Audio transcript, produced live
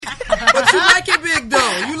But you like it big,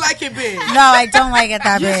 though. You like it big. No, I don't like it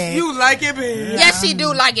that big. You like it big. Yes, she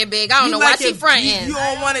do like it big. I don't know why she fronting. You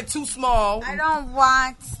don't want it too small. I don't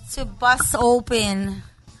want to bust open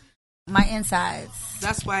my insides.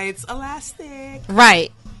 That's why it's elastic.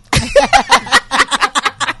 Right.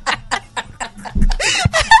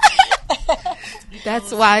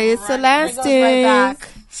 That's why it's elastic. Right back.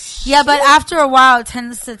 Yeah, but after a while, it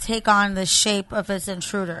tends to take on the shape of its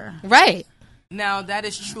intruder. Right. Now that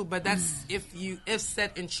is true, but that's if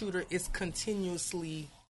said intruder is continuously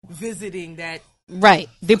visiting that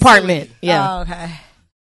department. Yeah. Oh, okay.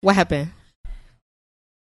 What happened?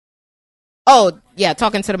 Oh, yeah,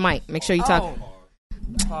 talking to the mic. Make sure you talk.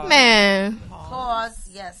 Man.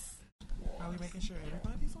 Pause. Yes. Are we making sure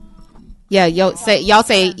everybody's on? Yeah, y'all say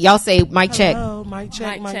mic check. Hello, mic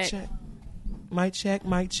check. Mic check. Mic check.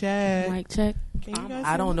 Mic check. Mic check.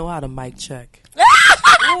 I don't know how to mic check.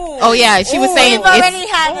 Oh yeah, she was saying we've already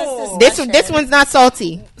had this one's not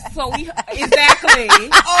salty. So we exactly.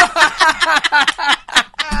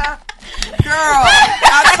 Girl,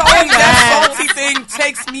 I told you that salty thing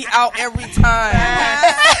takes me out every time.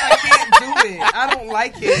 I can't do it. I don't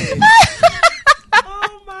like it.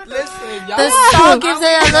 Oh my God. Listen, y'all. The salt gives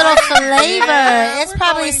it a little flavor. It's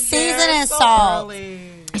probably seasoning salt.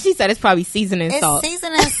 She said it's probably seasoning salt. It's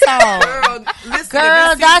seasoning salt.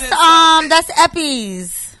 Girl, that's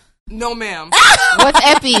Eppies. No, ma'am. What's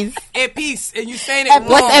Eppies? Eppies, and you saying it wrong.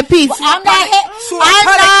 What's Eppies? I'm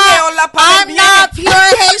not pure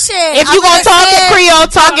Haitian. If you gonna talk in Creole,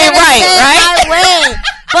 talk it right?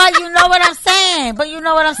 But you know what I'm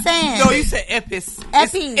saying. No, you said Epis.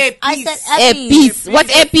 Eppies. I said Eppies.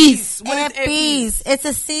 What's Eppies? Eppies. It's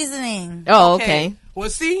a seasoning. Oh, okay. Well,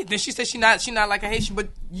 see, then she said she not like a Haitian, but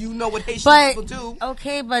you know what Haitian people do.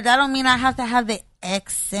 Okay, but that don't mean I have to have the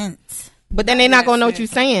accent. But then they're not gonna know what you're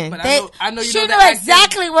saying. But I know you she know knew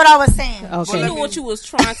exactly what I was saying. Okay. She knew what you was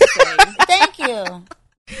trying to say. Thank you.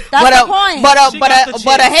 That's the point.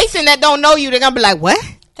 But a Haitian that don't know you, they're gonna be like, what?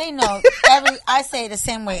 They know. I say it the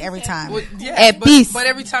same way every time. Well, yeah, but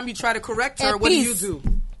every time you try to correct her, what do?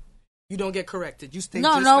 You don't get corrected. You stay.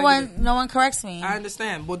 No one corrects me. I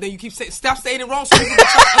understand. Well, then you keep saying, stop saying it wrong, so people can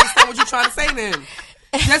understand what you're trying to say. Then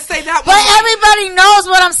just say that. But everybody knows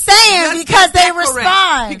what I'm saying because they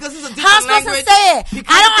respond. Because it's a different How am I supposed to say it?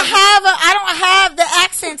 I don't have the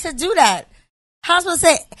accent to do that. How am I supposed to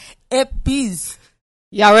say Eppies?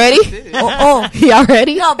 Y'all ready? Oh, y'all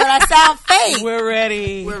ready? No, but I sound fake. We're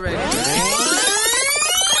ready.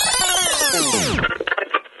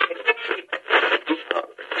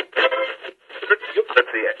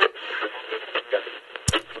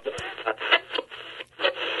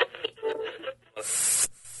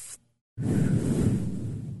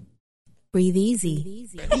 Breathe easy.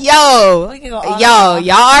 Y'all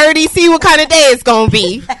already see what kind of day it's gonna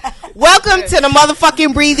be. Welcome to the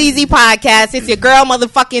motherfucking Breathe Easy podcast. It's your girl,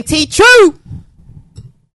 motherfucking T True.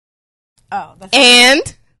 Oh, that's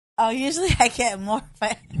and usually I get more.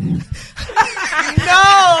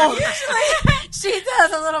 No, she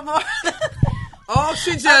does a little more. Oh,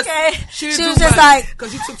 she was just like,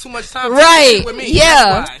 because you took too much time. Right? With me.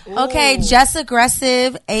 Yeah. Okay, just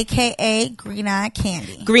aggressive, aka Green Eye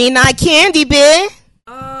Candy. Green Eye Candy, bitch.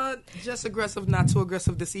 Just aggressive, not too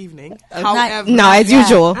aggressive this evening. However, as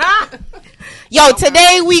usual. Yo,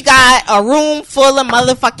 today we got a room full of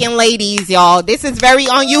motherfucking ladies, y'all. This is very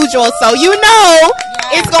unusual, so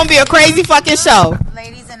it's gonna be a crazy fucking show.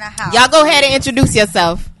 Ladies in the house. Y'all go ahead and introduce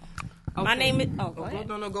yourself. Okay. My name is. Oh, go ahead.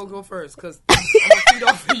 No, go first, because I'm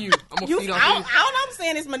gonna feed off of you. All I'm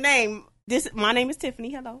saying is my name. My name is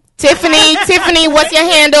Tiffany. Hello, Tiffany. What's your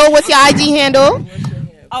handle? What's your IG handle?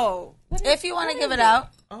 Oh, if you want to give it out.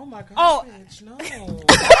 Oh my God. Oh, bitch, no.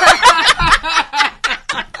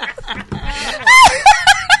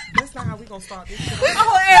 That's not how we gonna start this. You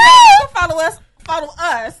can follow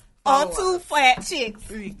us. On Two Fat Chicks.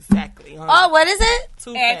 Exactly. Oh, what is it?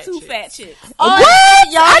 Two Fat Chicks. Oh,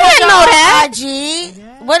 what? Y'all I didn't know that. IG.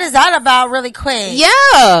 Yeah. What is that about really quick?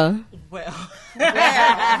 Yeah. Well.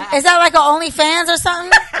 Is that like an OnlyFans or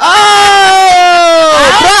something? Oh!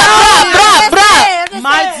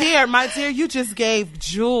 My dear, you just gave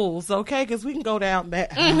jewels, okay? Because we can go down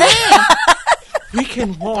that. We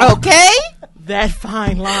can walk. Okay. That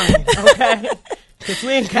fine line, okay?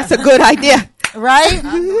 That's a good idea. Right?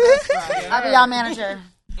 I'll be y'all manager.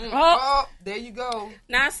 Oh, there you go.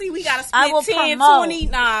 Now, see, we got to split 10, promote. 20.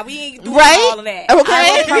 Nah, we ain't doing right? all of that.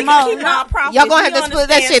 Okay. Y'all going to have to split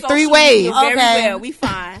that shit 3 ways. Okay. Very well. We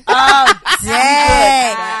fine. Oh,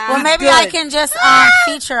 dang. Well, maybe I can just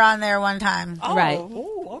feature on there one time. Oh. Right.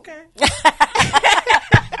 Oh, okay.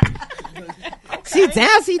 She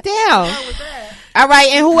down. She down. All right,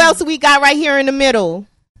 and who else we got right here in the middle?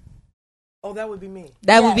 Oh, that would be me.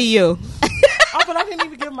 That would be you. Oh, but I didn't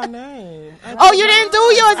even give my name. Oh, you didn't do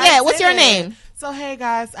yours yet. What's your name? So, hey,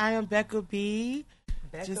 guys, I am Becca B.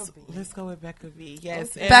 Let's go with Becca B.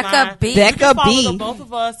 Yes. Becca B. You can follow B. the both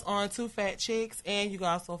of us on Two Fat Chicks, and you can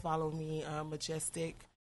also follow me,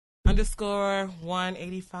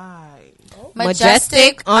 Majestic_185.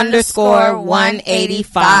 Majestic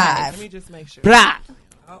 _185. Let me just make sure. Blah.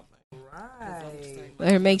 All right.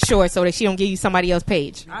 Let her make sure so that she don't give you somebody else's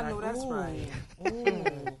page. I know that's right.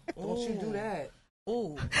 Don't you do that.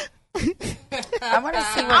 Ooh. I want to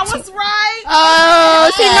see what I was right.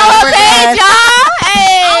 Oh, she know her page, y'all.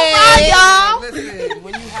 Hey, y'all. Listen,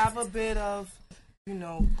 when you have a bit of,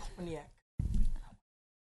 cognac.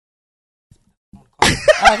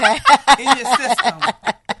 Okay. In your system.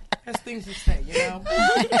 There's things you say,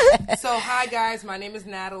 So, hi, guys. My name is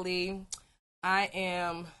Natalie. I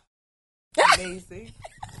am amazing.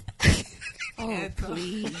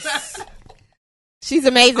 Please. She's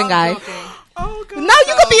amazing, guys. Oh, God. No,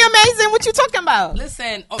 you could be amazing. What you talking about?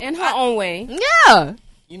 Listen. In her own way. Yeah.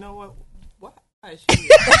 You know what? What? I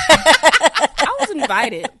was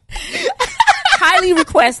invited. Highly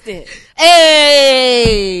requested.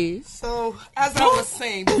 Hey. So, as I was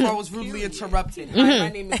saying before I was rudely interrupted, hi, my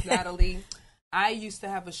name is Natalie. I used to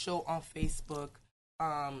have a show on Facebook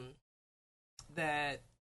that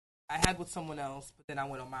I had with someone else, but then I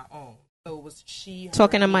went on my own. So it was she.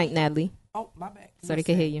 Talking to Mike, Natalie. Oh, my bad. So they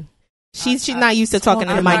can hear you. She's not used to talking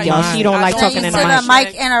to the mic, y'all. She don't I like don't talking use in the the mic.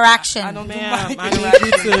 mic interaction. I don't do Ma'am, mic I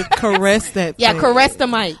need you to caress that Yeah, thing. caress the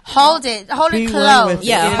mic. Hold it Be close. one with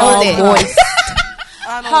Yeah, it. hold it. Voice.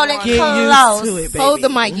 Hold it Get close. used to it, baby. Hold the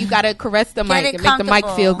mic. You gotta caress the mic it and make the mic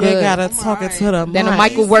feel comfortable. You good. gotta talk it to the Then the mic.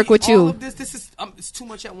 mic will work with All you. of this is it's too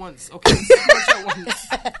much at once. Okay, it's too much at once.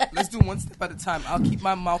 Let's do one step at a time. I'll keep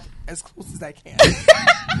my mouth as close as I can.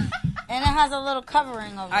 And it has a little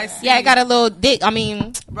covering over I it. see. Yeah, I got a little dick. I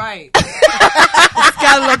mean, Right. it's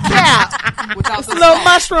got a little cap. Without the Little salt.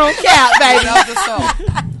 mushroom cap, baby. Without the salt.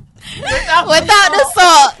 Without the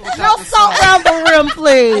salt. No the salt salt. around the rim,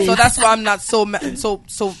 please. So that's why I'm not so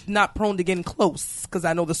not prone to getting close, because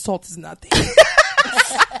I know the salt is not there.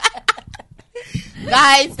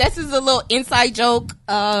 Guys, this is a little inside joke.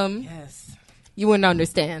 Yes, You wouldn't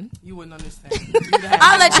understand. you wouldn't understand.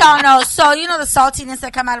 I'll let y'all know. So you know the saltiness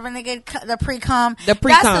that come out of when they get the pre-cum. The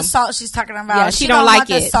pre-cum. That's the salt she's talking about. Yeah, she don't like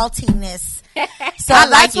want it. the saltiness. So I like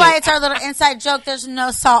that's why it. it's our little inside joke. There's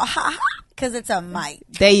no salt, because it's a mic.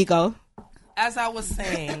 There you go. As I was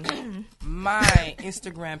saying, my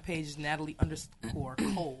Instagram page is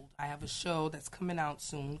Natalie_Cold. I have a show that's coming out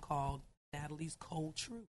soon called Natalie's Cold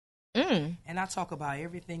Truth. Mm. And I talk about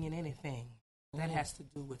everything and anything that has to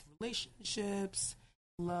do with relationships,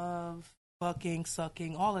 love, fucking,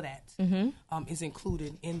 sucking, all of that is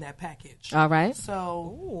included in that package. All right.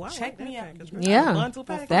 So Ooh, I check like me that out. package. Yeah. Bundle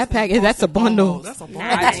package. That package, that's a bundle. That's a bundle.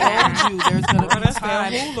 I told you there's going to be That's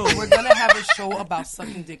time. that Hulu. We're going to have a show about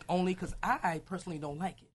sucking dick only because I personally don't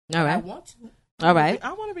like it. All I right. want to. All right.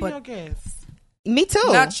 I want to be But- your guest. Me too.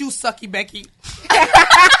 Not you, Sucky Becky. Give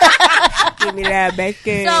me that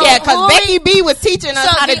bacon. So- Yeah, because Who Becky B was teaching us So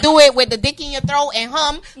how to the- do it with the dick in your throat and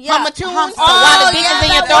hum a tune. Hum. So Oh, while the dick yeah, is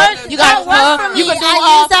in your that throat, worked. you got That worked for you me. can do I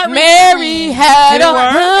used that Mary recently. had Did it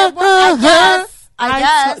work? I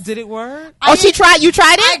guess. Did it work? Oh, she tried. You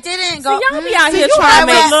tried I it? didn't go. Y'all be out here you trying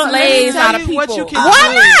to have make to look, slaves let out me of tell you what people. you can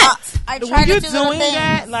Why do. not? I tried When to you're do little doing things.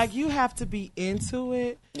 that, like, you have to be into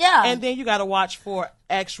it. Yeah. And then you got to watch for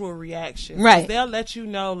actual reactions. Right. They'll let you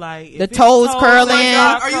know, like, if The his toes curling.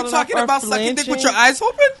 Are you talking about sucking dick with your eyes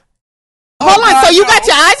open? Hold on. God, So you no. got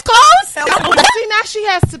your eyes closed? See, now she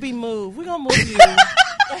has to be moved. We're going to move you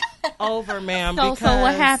over, ma'am. So because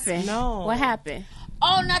what happened? No. What happened?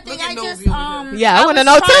 Oh, nothing. Look at I just Nosy over there. Yeah, I wanna was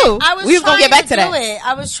know, trying- too. I was We was gonna trying get back to do that. it.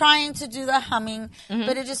 I was trying to do the humming,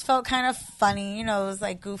 but it just felt kind of funny. You know, it was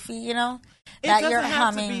like goofy. You know, It that doesn't you're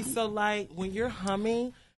have humming. to be so, like, when you're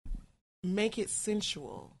humming, make it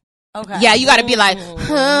sensual. Okay. Yeah, you got to be like, Okay,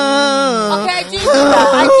 I do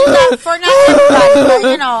that. I do that for not everybody, but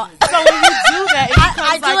you know, So when you do that, it becomes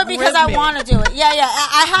I do like it because I rhythmic. want to do it. Yeah, yeah.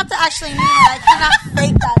 I have to actually mean it. I cannot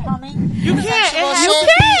fake that humming. You can't. Sexual It has shit. to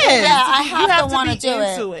be- can. Yeah, I you have to want be to do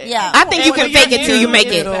into it. it. Yeah. I think you And can when fake you're it till you into make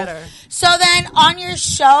it's it. better. So then, on your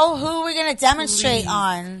show, who are we going to demonstrate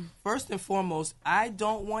on? First and foremost, I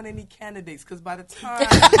don't want any candidates because by the time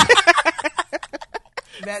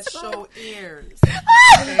that show airs,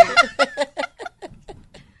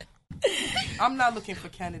 I'm not looking for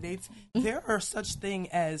candidates. There are such thing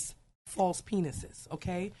as false penises.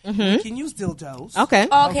 Okay, you can use dildos. Okay.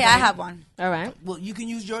 Okay, I have one. All right. Well, you can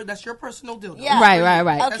use that's your personal dildo. Yeah. Right.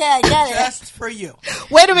 Okay, I get it. Just for you.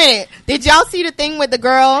 Wait a minute. Did y'all see the thing with the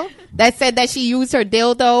girl that said that she used her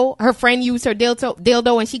dildo? Her friend used her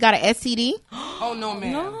dildo and she got an STD? Oh no,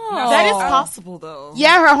 man. No. That is possible, though.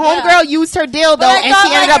 Yeah, her homegirl used her dildo But I and thought,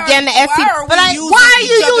 she ended like, up getting the STD. Why Why are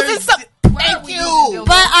you using some? Thank you.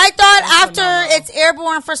 But I thought after it's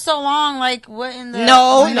airborne for so long, like what in the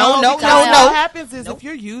No. What happens is if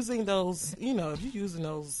you're using those, if you're using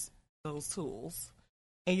those tools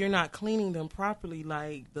and you're not cleaning them properly,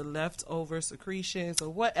 like the leftover secretions or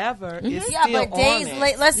whatever, it's still but days on it.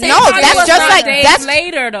 later, let's say No, that's just like days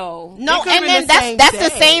later though. No, It could've and been then the that's same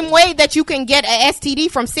the same day. way that you can get an STD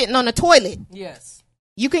from sitting on the toilet. Yes.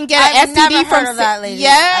 You can get I've an never STD from heard of that, lady.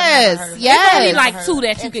 I've never Yes, heard of that. yes. It's only like 2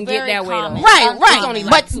 that you It's can get very that way common. though. Right, It's right. only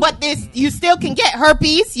like But this you still can get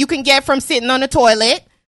herpes. You can get from sitting on the toilet.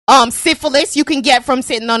 Syphilis you can get from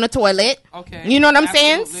sitting on the toilet. Okay. You know what I'm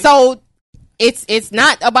saying? So it's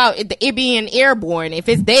not about it being airborne. If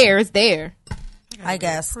it's there, it's there. I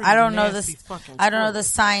guess Pretty I don't know nasty this. fucking I don't know toilet. the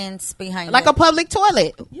science behind Like it. a public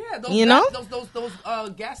toilet. Yeah, those You know? those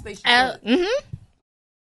gas stations. Mm-hmm.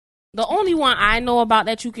 The only one I know about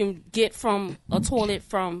that you can get from a toilet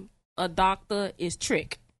from a doctor is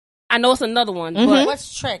Trick. I know it's another one, but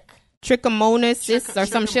What's trick? Trichomoniasis or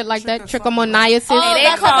some shit like that. something. Trichomoniasis. Oh, they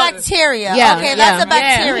that's a call it- bacteria. Yeah, Okay, yeah. that's a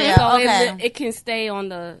bacteria. So Okay. it can stay on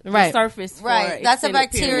the Right. surface. For Right, that's a extended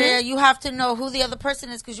bacteria. period. You have to know who the other person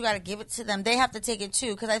is because you got to give it to them. They have to take it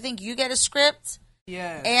too because I think you get a script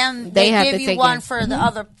Yeah. and They they have give to you take one it. for the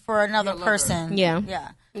other for another Your lover. person. Yeah. yeah.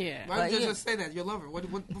 Yeah. Why But did you you- just say that? Your lover. What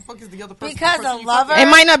the fuck is the other person? Because the person a you lover- fucking-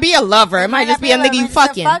 It might not be a lover. It might just be a nigga you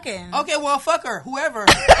fucking. Okay, well, fuck her. Whoever.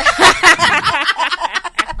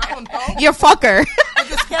 I don't know. Your fucker.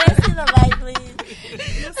 Can I see the light, please?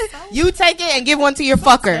 You take it and give one to your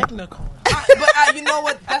fucker. Technical. But you know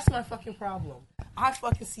what? That's my fucking problem. I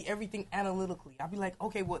fucking see everything analytically. I'll be like,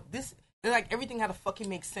 okay, well, everything had to fucking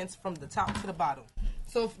make sense from the top to the bottom.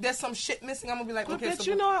 So if there's some shit missing, I'm gonna be like, okay. But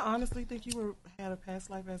So I honestly think you had a past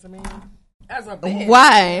life as a man. as a bitch,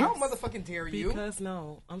 Why? I don't motherfucking dare you. Because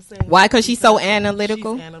I'm saying Why? 'Cause she's so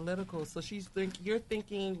analytical? She's analytical, so you're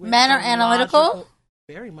thinking. With Men are some analytical? logical-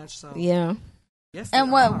 very much so. Yeah. Yes. In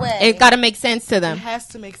they what are. way? It got to make sense to It them. has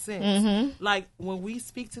to make sense. Mm-hmm. Like when we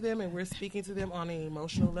speak to them and we're speaking to them on an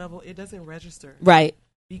emotional level, it doesn't register Right.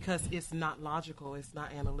 because it's not logical, it's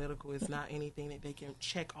not analytical, it's not anything that they can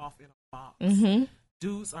check off in a box. Mm-hmm.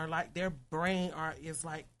 Dudes are like their brain is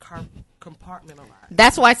like compartmentalized.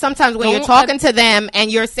 That's why sometimes when you're Don't- talking to them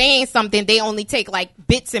and you're saying something, they only take like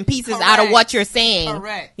bits and pieces out of Correct. what you're saying.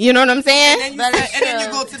 Correct. You know what I'm saying? And That then, is and then you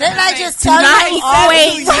true. go to Didn't them I and say, just tell Not you?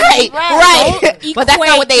 always right, Right. but that's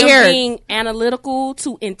not what they Equate heard. Being analytical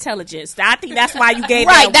to intelligence. I think that's why you gave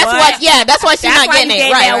Right. that That's what. what. Yeah. That's why she's That's not why getting you it.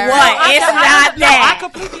 gave Right. that right, what. right. It's not I that.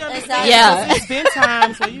 completely understand. Exactly. Yeah. There's been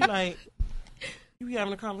times where you like you be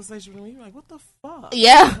having a conversation with me, you're like, what the fuck?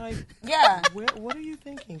 Yeah. Like, Yeah. what are you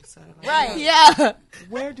thinking, sir? Like, Right. Yeah.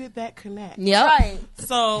 Where did that connect? Yep. Right.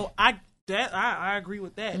 So I agree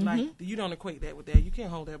with that. Like you don't equate that with that. You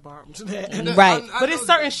can't hold that bar to that. Right. I But know it's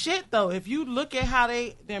certain shit though. If you look at how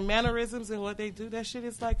their mannerisms and what they do, that shit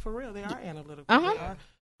is like for real. They are analytical. Uh-huh. They are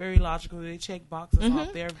very logical. They check boxes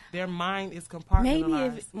off. Their mind is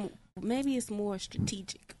compartmentalized. Maybe it's more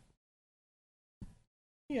strategic.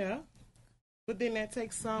 Yeah. But then that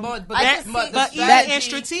takes some. But I that, can see- but, But the even strategy- in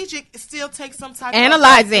strategic, it still takes some type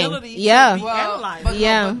Analyzing. of ability Yeah. to be analyzed. but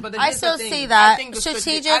Yeah. no, but I here's the still thing. see that. I think the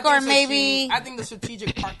Strategic I think or maybe- I think the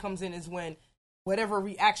strategic part comes in is when whatever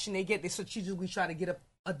reaction they get, they strategically try to get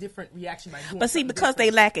a different reaction by doing. But see, something because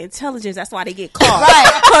different. they lack intelligence, that's why they get caught. Right.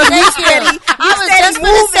 Thank you. I was just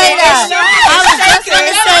going to say that. I was just going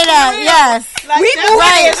to say that. Yes. Right.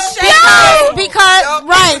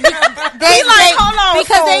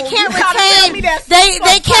 Because they can't retain.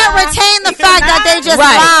 They can't retain the fact that they just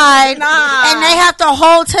lied, and they have to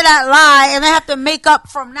hold to that lie, and they have to make up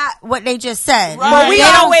from not what they just said. Right. They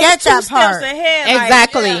don't get that part.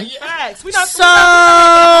 Exactly. Facts. We don't-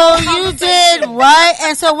 So you did what?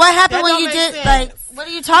 And so what happened That when don't you make did sense. like? What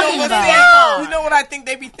are you talking You about? know what I think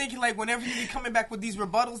they be thinking? Like whenever you be coming back with these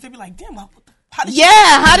rebuttals, they be like, "Damn, how did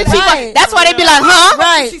Yeah. How did she? Right. That's why they be like, huh?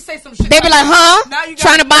 Right. she say some shit?" They be like, huh? Now you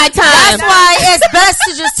Trying to buy time. That's why it's best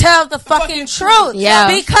to just tell the fucking truth. Yeah.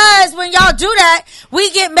 Because when y'all do that, we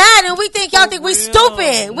get mad and we think y'all think we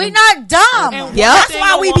stupid. We not dumb. And Yep. That's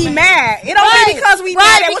why we be mad. It don't be because we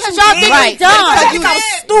mad at what because you y'all did. think Right. we dumb. Because you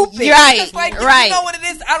you- stupid. Right. It's like, Right. You know what it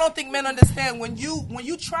is? I don't think men understand when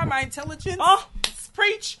you try my intelligence. Oh,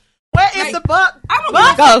 preach. Where is Like, the buck? I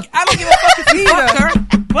don't Go. give a fuck if you fuck her.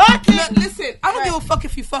 bucket. Listen, I don't give a fuck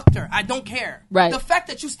if you fucked her. I don't care. Right. The fact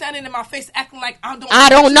that you standing in my face acting like I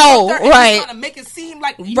don't know. Right. Trying to make it seem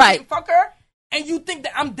like you didn't fuck her. And you think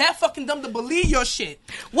that I'm that fucking dumb to believe your shit?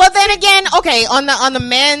 Well, then again, okay, on the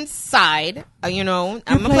man's side, I'm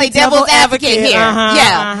gonna play devil's advocate here,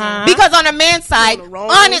 because on the man's side,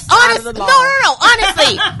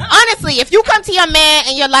 honestly, if you come to your man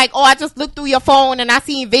and you're like, oh, I just looked through your phone and I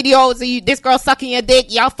seen videos of this girl sucking your dick,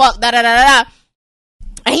 y'all fuck, da da da da,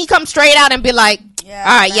 and he comes straight out and be like, all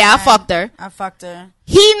right, I fucked her.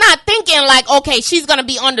 He not thinking like, okay, she's gonna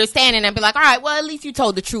be understanding and be like, all right, well, at least you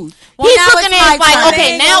told the truth. Well, he's looking at it like,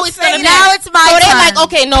 okay, now it's my turn. So they're like,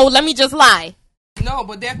 okay, no, let me just lie. No,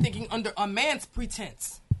 but they're thinking under a man's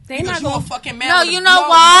pretense. They not going fucking man. No, you know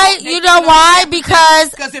why? You know why?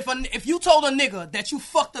 Because if you told a nigga that you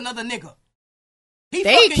fucked another nigga, they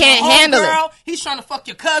can't handle it. He's trying to fuck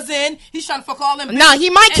your cousin. He's trying to fuck all them. No, he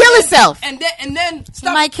might kill himself. And then he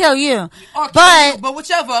might kill you. But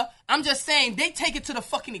whichever. I'm just saying they take it to the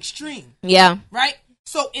fucking extreme. Yeah. Right.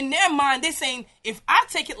 So in their mind, they're saying if I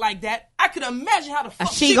take it like that, I could imagine how the fuck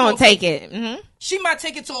she gonna take it. Mm-hmm. She might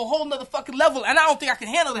take it to a whole nother fucking level, and I don't think I can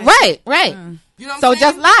handle that. Right. You know what so I'm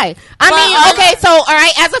saying? just lie. I mean, okay. So all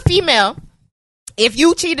right, as a female, if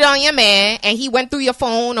you cheated on your man and he went through your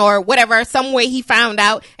phone or whatever, some way he found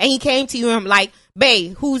out and he came to you and like,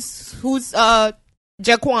 babe, who's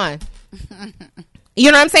Jaquan? You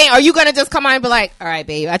know what I'm saying? Are you gonna just come out and be like, all right,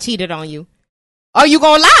 babe, I cheated on you? Or you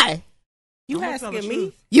gonna lie? You asking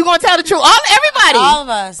me? You gonna tell the truth? Everybody. All of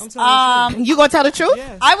us. You gonna tell the truth?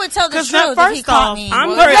 Yes. I would tell the truth if he caught me.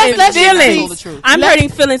 I'm hurting feelings. I'm hurting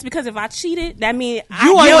feelings because if I cheated, that means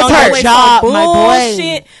you on her job, my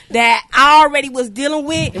bullshit that I already was dealing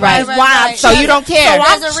with. Right. So you don't care.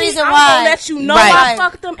 So there's a reason why. I'm gonna let you know I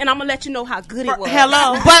fucked them, and I'm gonna let you know how good it was.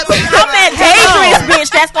 Hello, but I'm that dangerous bitch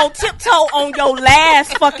that's gonna tiptoe on your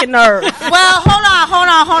last fucking nerve. Well, hold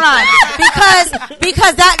on,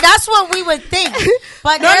 because that's what we would think.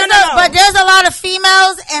 But there's a lot of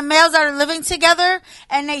females and males that are living together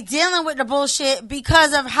and they dealing with the bullshit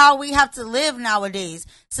because of how we have to live nowadays.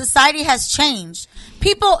 Society has changed.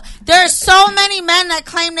 There are so many men that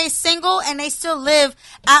claim they single and they still live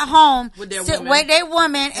at home with their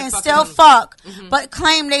women and still fuck, but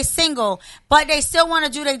claim they single, but they still want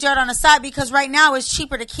to do their dirt on the side because right now it's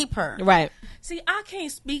cheaper to keep her. Right. See, I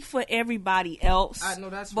can't speak for everybody else. I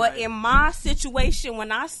know that's but right. in my situation,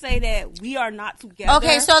 when I say that we are not together,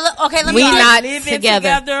 let we me not living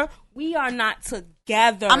together. We are not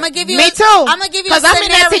together. I'm gonna give you. Me too. I'm gonna give you because I'm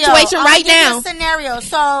in that situation right now. A scenario.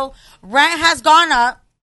 So rent has gone up.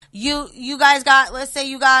 You guys got, let's say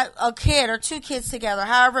you got a kid or two kids together,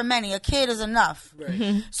 however many. A kid is enough. Right.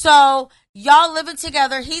 Mm-hmm. So y'all living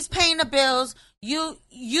together. He's paying the bills. You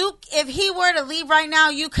if he were to leave right now,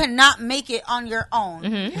 you could not make it on your own.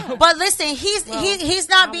 Mm-hmm. Yeah. But listen, he's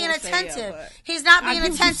not being attentive. He's not being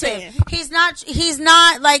attentive. He's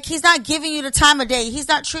not giving you the time of day. He's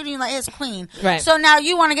not treating you like his queen. Right. So now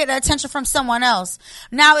you want to get the attention from someone else.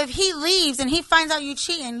 Now if he leaves and he finds out you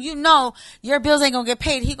cheating, you know your bills ain't gonna get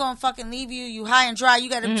paid. He gonna fucking leave you. You high and dry. You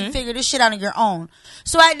got to figure this shit out on your own.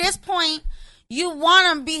 So at this point, you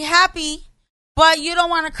want to be happy. But you don't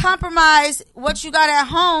want to compromise what you got at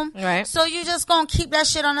home. Right. So you just going to keep that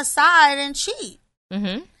shit on the side and cheat.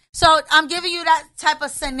 Mm-hmm. So I'm giving you that type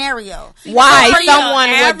of scenario. Why someone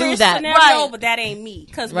would do that. Scenario, right. But that ain't me.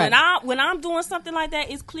 Because when I'm doing something like that,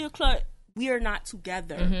 it's clear we are not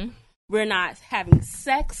together. Mm-hmm. We're not having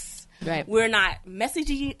sex. Right. We're not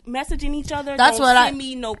messaging each other. That's Don't what send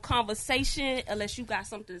me no conversation unless you got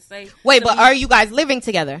something to say. Wait, but are you guys living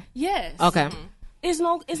together? Yes. Okay. Mm-hmm. It's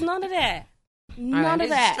none of that. None of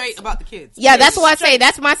it's that. Straight about the kids. Yeah, that's why I say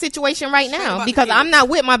that's my situation right now because I'm not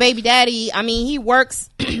with my baby daddy. I mean, he works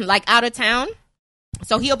like out of town,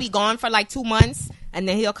 so he'll be gone for like 2 months and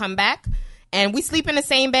then he'll come back, and we sleep in the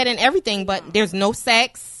same bed and everything. But there's no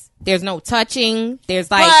sex, there's no touching, there's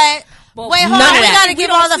like. But wait, hold on. We gotta give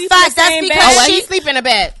all the facts. That's because he sleep in a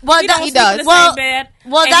bed. Well, he does.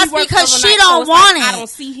 Well, that's because she don't want it. I don't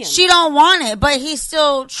see him. She don't want it, but he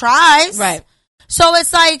still tries. Right. So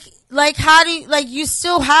it's like how do you, you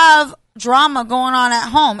still have drama going on at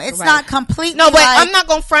home. It's not completely. No, but I'm not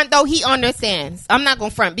gonna front though. He understands. I'm not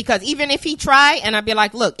gonna front because even if he try and I'd be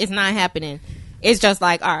like, look, it's not happening. It's just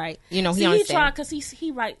like, all right, he understands. He tried because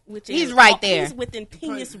he right with you. He's right there. He's within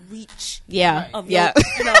penis reach. Yeah, of yeah.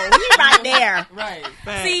 He's right there. Right.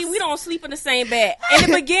 See, we don't sleep in the same bed. In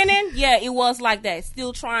the beginning, it was like that.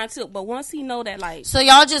 Still trying to, but once he know that, so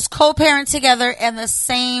y'all just co-parent together in the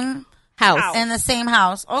same house. In the same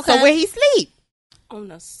house. Okay. So where he sleep? on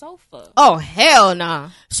the sofa. Oh hell nah.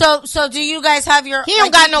 So do you guys have your? He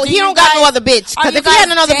don't got no other bitch. Because if he had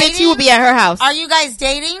another bitch, he would be at her house. Are you guys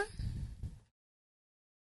dating?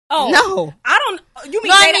 Oh no, I don't. You mean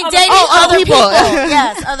no? I mean dating other people.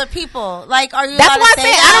 Yes, other people. Like, are you? That's why I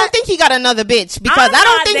say say I don't think he got another bitch because I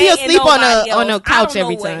don't think he'll sleep on a couch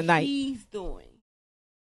every night. He's doing.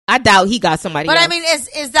 I doubt he got somebody. But else. I mean,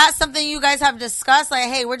 is that something you guys have discussed? Like,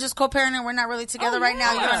 hey, we're just co-parenting. We're not really together right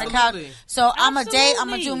now. You're on the couch. So I'm a date. I'm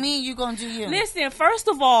gonna do me. You gonna do you. Listen, first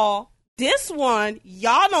of all, this one,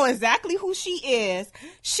 y'all know exactly who she is.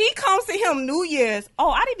 She comes to him New Year's.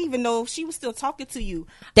 Oh, I didn't even know she was still talking to you.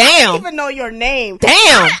 Damn. I didn't even know your name. Damn.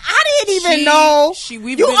 I didn't even know. She's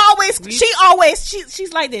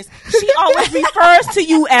like this. She always refers to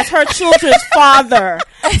you as her children's father.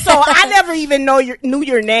 So I never even knew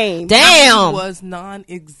your name. Damn. He was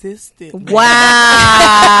non-existent.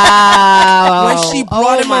 Wow. When she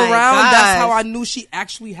brought him around, gosh. that's how I knew she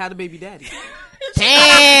actually had a baby daddy.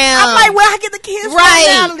 Damn. I'm like, where I get the kids from,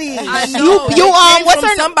 Natalie? I know. What's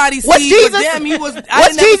her somebody's what's seed, Jesus? but damn, he was.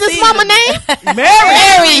 What's Jesus' mama name?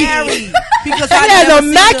 Mary. Because he had an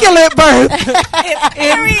immaculate birth.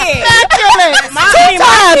 Period. Immaculate. Two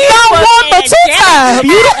times, not one but 2 times.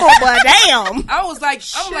 Beautiful, but damn. I was like,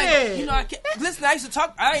 you know, I can't, listen. I used to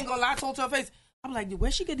talk. I ain't gonna lie. I told her face. I'm like, where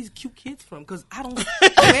she get these cute kids from? Because I don't.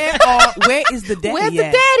 Where is the daddy? Where's the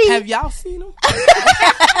daddy? Have y'all seen him?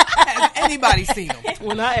 Has anybody seen him?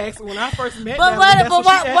 When I first met But him,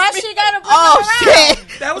 why she gotta bring him around? Shit.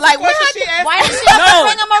 that was Like, the question she asked. Why does she have to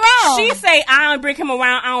bring him around? She say I don't bring him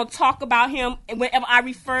around. I don't talk about him. And whenever I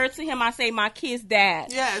refer to him, I say my kid's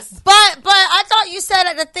dad. Yes. But I thought you said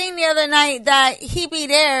at the thing the other night that he be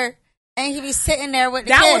there and he be sitting there with the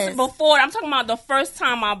That kids. was before. I'm talking about the first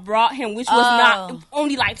time I brought him, which was not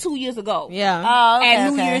only like 2 years ago. Yeah. Oh, okay, At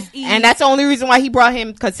New Year's Eve. And that's the only reason why he brought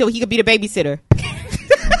him, because he could be the babysitter.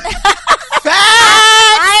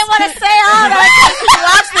 I didn't want to say all that because you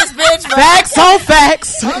watch this bitch. But Facts on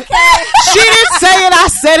facts. okay. She didn't say it. I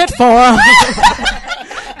said it for her.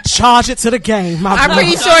 Charge it to the game. I'm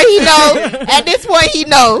pretty sure he knows. At this point, he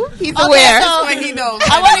knows. He's aware. So He knows.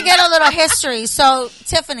 I want to get a little history. So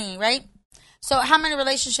Tiffany, right? So how many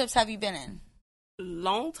relationships have you been in?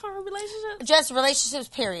 Long-term relationship? Just relationships,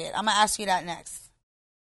 period. I'm going to ask you that next.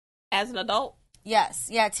 As an adult? Yes.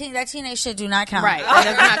 Yeah, that teenage shit do not count. Right. That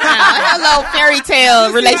does not count. Hello, fairy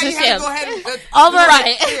tale relationship. Go ahead and, Over.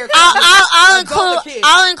 Right.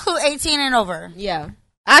 I'll include 18 and over. Yeah.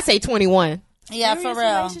 I say 21. Yeah, Serious for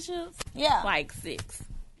real. relationships? Yeah. Like 6.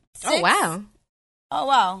 Oh, wow. Oh,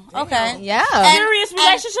 wow. Okay. Yeah. Serious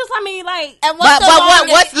relationships? I mean, like... And what's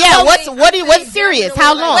what's serious?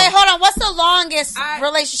 How long? Wait, hold on. What's the longest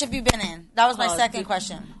relationship you've been in? That was my second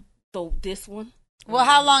question. So this one? Well,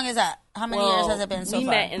 how long is that? How many years has it been so we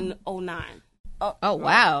far? We met in 2009. Oh,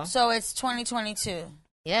 wow. So it's 2022.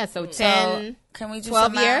 Yeah, so 10, can we do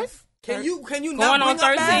 12 some years? Can you Going not on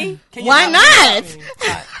bring up 13? that? Why not?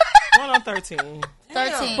 Going on 13.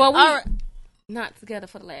 13. But we All right. not together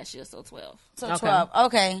for the last year, so 12. So Okay. 12.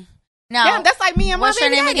 Okay. Now, Damn, that's like me and my what's your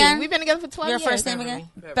baby name daddy. again? We've been together for 12 your years. first name again?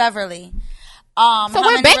 Beverly. So So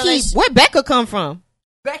where Becca come from?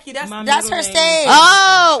 Becky, that's That's her stage.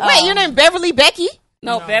 Oh, wait, your name Beverly Becky?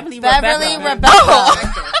 No, Beverly Rebecca.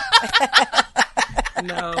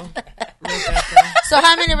 No. So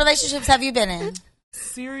how many relationships have you been in?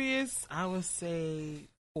 Serious, I would say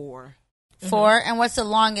 4. 4. And what's the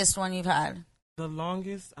longest one you've had? The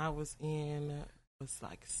longest I was in was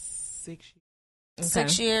like 6 years.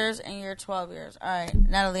 6 years, and you're 12 years. All right,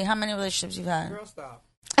 Natalie, how many relationships you've had? Girl, stop.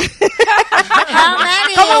 How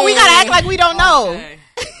many? Come on, we gotta act like we don't know. Okay.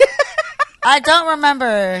 I don't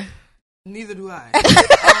remember. Neither do I.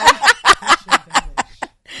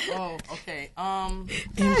 Oh, okay.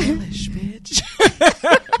 English, bitch.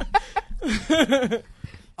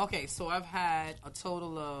 Okay, so I've had a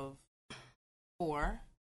total of 4.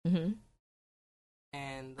 Mm-hmm.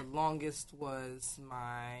 And the longest was You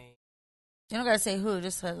don't gotta say who,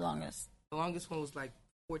 just say the longest. the longest one was like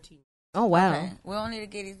 14. Oh, wow. Okay. We don't need to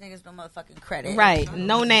give these niggas no motherfucking credit. Right.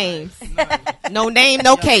 No names. None. No name,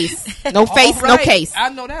 no case. No face, All no right. case. I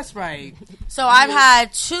know that's right. So I've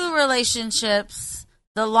had 2 relationships.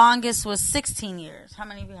 The longest was 16 years. How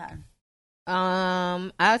many have you had? I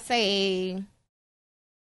would say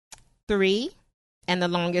 3, and the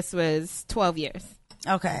longest was 12 years.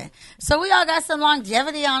 Okay. So we all got some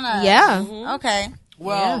longevity on us. Yeah. Okay.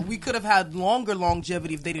 Well, we could have had longer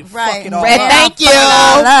longevity if they didn't Right. fuck it all Red, up. thank you.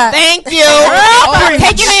 up. Thank you.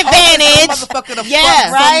 Taking advantage. Motherfucker to Yeah. fuck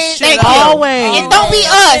some Right. shit Thank up. you. Always. It don't be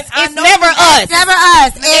us. It's never us. It's never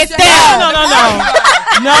us. It's them. them.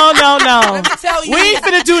 No. Let me tell you. We ain't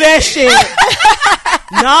finna do that shit.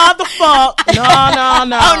 Nah, the fuck. No.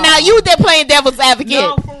 Oh, now you there playing devil's advocate.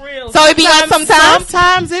 No, for real. So it be us sometimes?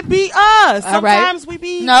 Sometimes it be us. All right. Sometimes we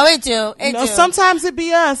be. No, it do. It do. Sometimes it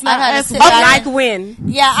be us. I gotta Not sit us. back. Like when?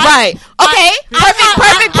 Yeah. Right. Okay.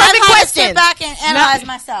 Perfect I question. sit back and analyze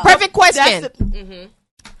myself. Perfect question. That's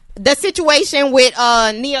The situation with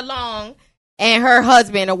Nia Long and her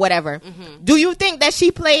husband or whatever. Do you think that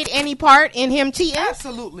she played any part in him cheating?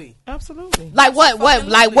 Absolutely. Like what?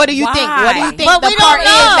 Like what do you think? What do you think But the we part don't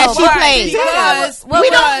is know. that she Right. played? Because we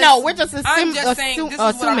don't know. We're just I'm just saying. This is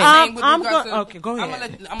what assuming. I'm saying with I'm regards go- to. okay, go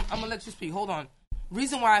ahead. I'm gonna let you speak. Hold on.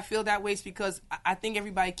 Reason why I feel that way is because I think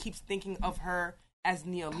everybody keeps thinking of her as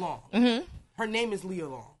Nia Long. Her name is Leah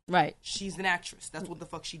Long. Right. She's an actress. That's what the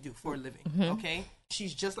fuck she do for a living. Okay.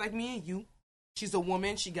 She's just like me and you. She's a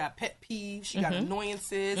woman. She got pet peeves. She got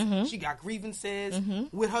annoyances. She got grievances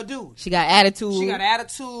with her dude. She got attitude. She got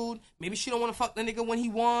attitude. Maybe she don't want to fuck the nigga when he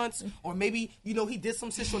wants, or maybe he did some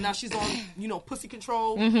shit, so now she's on pussy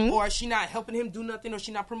control, or she not helping him do nothing, or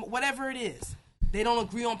she not promote whatever it is. They don't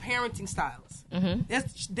agree on parenting styles.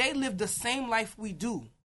 They live the same life we do.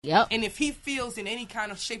 Yep. And if he feels in any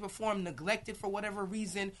kind of shape or form neglected for whatever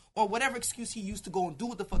reason, or whatever excuse he used to go and do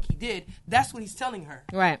what the fuck he did, that's what he's telling her.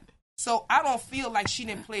 Right. So I don't feel like she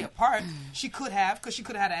didn't play a part. She could have, because she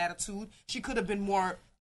could have had an attitude. She could have been more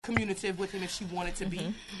communicative with him if she wanted to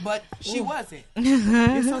be, but she wasn't. But we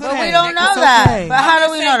don't know that. But how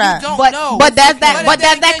do we know that? But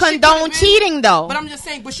does that condone cheating though? But I'm just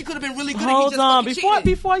saying. But she could have been really good. Hold on,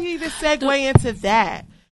 before you even segue into that,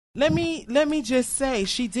 let me just say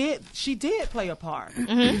she did play a part.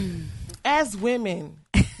 As women,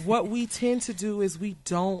 what we tend to do is we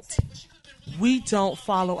don't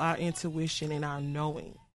follow our intuition and our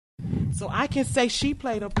knowing. So I can say she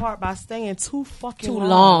played a part by staying too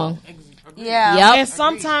long. Yeah. Yep. And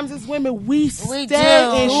sometimes as women, we stay do.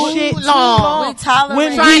 in Too shit long. too long. We tolerate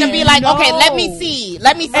When Trying to we be like, know. okay, let me see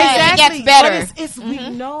Exactly. if it gets better. But it's we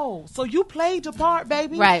know. So you played your part,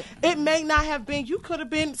 baby. Right. It may not have been. You could have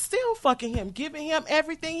been still fucking him, giving him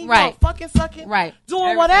everything he Right. want, fucking sucking, Right. doing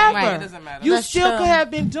Everything. whatever. Right. It doesn't matter. You That's still true. could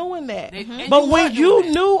have been doing that. and But you when were you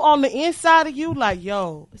doing knew on the inside of you, like,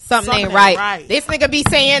 yo, Something ain't right. This nigga be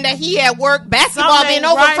saying that he at work, basketball Something been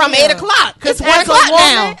ain't over right from here. 8 o'clock. It's 1 as a o'clock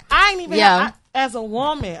woman, now. I ain't even. Yeah. As a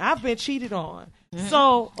woman, I've been cheated on.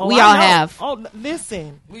 So We I all know. have. Oh,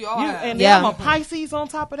 listen, We all have. And Yeah. then I'm a Pisces on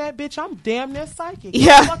top of that bitch. I'm damn near psychic.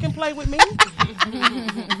 Yeah. Don't fucking play with me.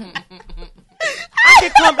 I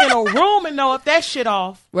can come in a room and know if that shit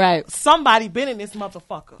off. Right. Somebody been in this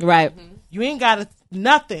motherfucker. Right. You ain't got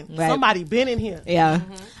nothing. Right. Somebody been in here. Yeah.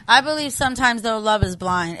 I believe sometimes though love is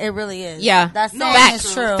blind. It really is. Yeah. That's No, saying facts.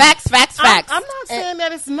 is true. Facts. I'm not saying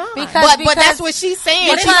that it's not. But that's what she's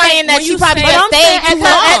saying. She's saying that when she you probably say- just I'm stayed saying too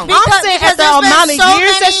at long. the, I'm saying because at the there's been amount of so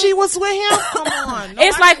years that many- she was with him. Come on.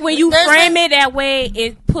 It's like when you There's frame a- it that way,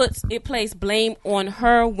 it places blame on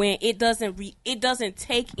her when it doesn't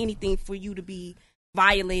take anything for you to be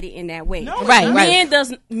violated in that way. No, Right,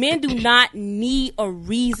 Men do not need a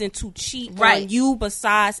reason to cheat Right. on you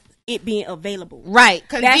besides it being available. Right.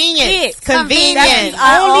 That's Convenience. it. Convenience. That's the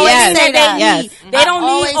I only always thing say that that. they Yes. need. They don't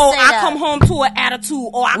always need, oh, say I that. come home to an attitude,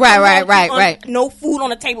 or I come Right, home to right. no food on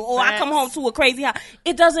the table, or I come home to a crazy house.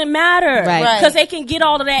 It doesn't matter. Right. Because they can get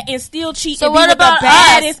all of that and still cheat So and what be with about the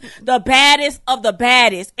baddest of the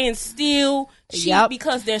baddest and still cheat Yep.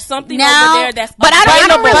 because there's something Now- over there that's But I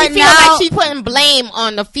don't really But feel now- like she putting blame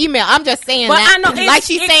on the female. I'm just saying But that. I know like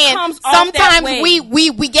she's it saying, comes off that sometimes way.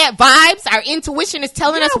 we get vibes. Our intuition is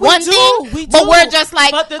telling us we one do. thing, We but do. we're just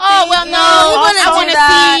like, But the oh thing well, is, no, he wouldn't I do want to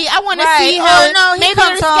that. see. I want to Right. see her. Oh, no, he Maybe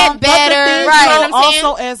comes it'll home. get But the better. Thing, You Right. know what I'm saying?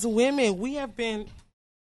 also, as women, we have been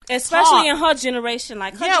especially taught. in her generation.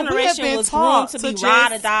 Like her Yeah, we have generation been was taught groomed to be to ride or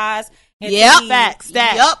just- dies. And Yep. to be- facts.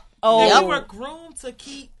 That Yep. Oh, that Yep. we were groomed to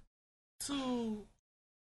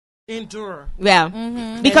endure. Yeah,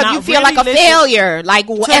 Mm-hmm. because And you not feel like a really listen- failure. Like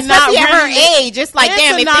especially not at her really- age, it's like, and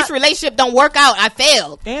damn, to if not- this relationship don't work out, I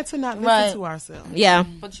failed. And to not listen Right. to ourselves. Yeah.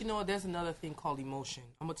 But you know what? There's another thing called emotion.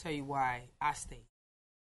 I'm gonna tell you why I stayed.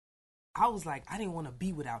 I was like, I didn't want to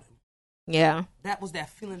be without him. Yeah. That was that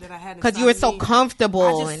feeling that I had. Because you were so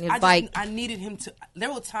comfortable, and it's like, I needed him to.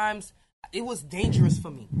 There were times it was dangerous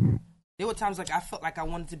for me. There were times like I felt like I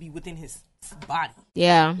wanted to be within his body.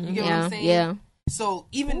 yeah, You get what yeah, I'm saying? yeah. So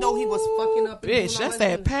even though he was fucking up, and Bitch, doing all that's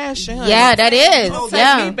that passion. Honey. Yeah, that is. Don't Take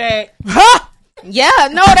Yeah. me back. Huh? Yeah,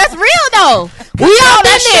 no, that's real though. We all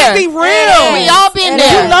been there. Be real. We all been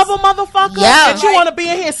there. You love a motherfucker Yeah. that you want to be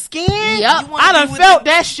in his skin. Yep. I done felt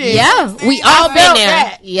that shit. Yeah, we all been there.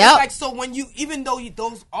 that. Yep. It's like, so when you, even though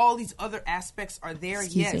all these other aspects are there,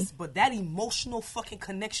 Excuse me. yes, but that emotional fucking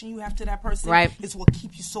connection you have to that person, Right. is what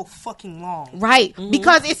keeps you so fucking long. Right,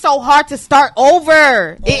 because it's so hard to start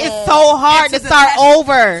over. It is so hard to start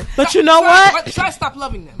over. But you know what? Try to stop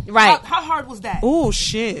loving them. Right. How hard was that? Oh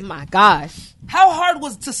shit. My gosh. How hard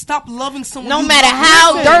was to stop loving someone? No you matter love?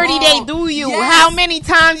 how Listen. dirty they do you, Yes. how many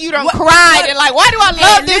times you done What- cried and like, why do I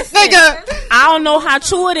love this nigga? I don't know how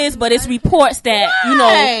true it is, but it's reports that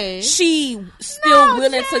Right. she still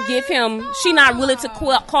willing to give him. She not willing to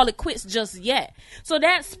call it quits just yet. So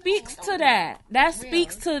that speaks to that. That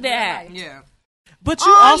speaks to that. Yeah. But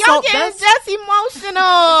you Oh, also y'all getting just emotional.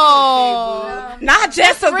 Not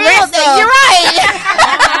just Real aggressive. thing. You're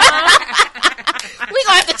right. We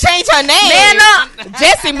gonna have to change her name. Man up.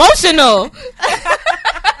 Just emotional.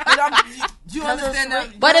 Do you understand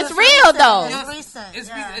that? But it's real though. Yes, recent, It's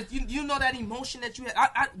yeah. recent. You know that emotion that you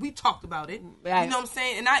had. We talked about it. Right. You know what I'm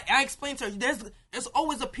saying? And I explained to her. There's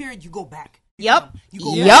always a period you go back. Yep. You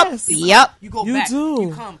go Yep. back. Yep. You go You back. do.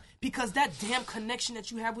 You come. Because that damn connection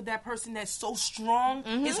that you have with that person that's so strong,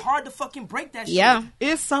 it's hard to fucking break that shit. Yeah.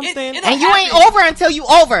 it's something. It- And you ain't happen. over until you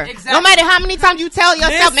over. Exactly. No matter how many times you tell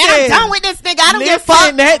yourself, man, I'm Listen. done with this nigga. I don't give a Listen,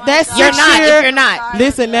 fuck. that You're 6 not year, if you're not.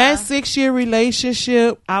 Listen, that 6-year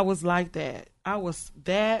relationship, I was like that.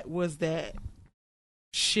 That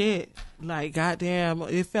shit. Like, goddamn,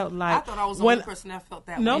 it felt like I thought I was the only person that felt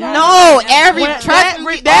that way. No, No, every When trust me,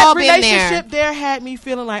 we've that all been relationship there. had me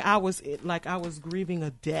feeling like I was grieving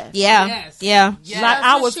a death. Yeah. Yes. Yeah. Yes. Like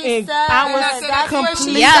I was She in, said. I was That's what she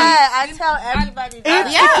completely. Yeah. said. I tell everybody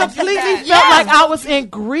that. It completely felt like I was in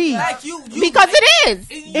grief. Like you Because it is.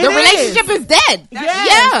 It The is. relationship is dead.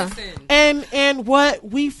 Yeah. And what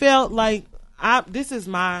we felt like, this is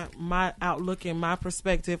my outlook and my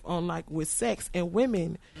perspective on, like, with sex and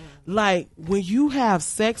women. Like, when you have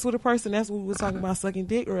sex with a person, that's what we were talking about, sucking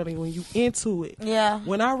dick earlier, when you into it. Yeah.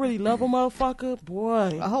 When I really love a motherfucker,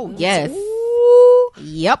 boy. Oh, yes. Ooh,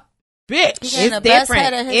 Yep. bitch. He's in It's the best different.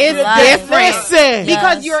 head of his It's life. different. Listen.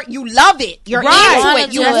 Because you love it. You're Right. into Wanna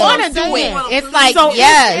it. You do it. want to do saying. it. It's like, So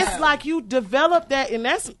yes. it's like you develop that, and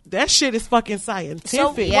that shit is fucking scientific.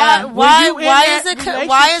 So Yeah. why When you in why that is it why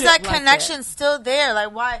is relationship that like connection still there?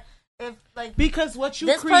 Like why if like Because what you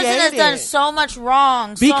this created. person has done so much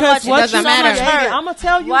wrong, so Because much, what doesn't you so matter. much created, hurt. I'm gonna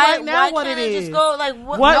tell you why, right now why what can't it is. Just go like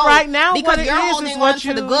what? What no. right now? Because what it you're is holding on what to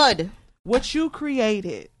you the good. What you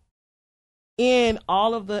created in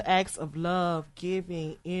all of the acts of love,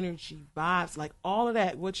 giving, energy, vibes, like all of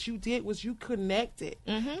that. What you did was you connected,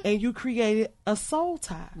 and you created a soul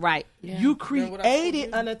tie. Right. You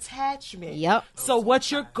created an attachment. Yep. So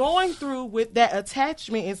what you're going through with that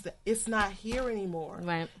attachment is that it's not here anymore.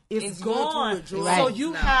 Right. It's going through gone. withdrawals Right. So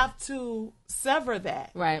you now. have to sever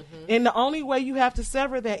that. Right. And the only way you have to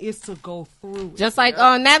sever that is to go through it. Just like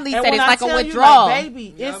Natalie And said, when it's I like a tell you, withdrawal. like,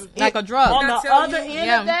 baby, it's Like a drug. On Did I the tell other you? end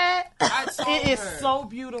Yeah. of that, I told it is her. so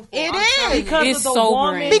beautiful. It I'm is. telling Because It's of the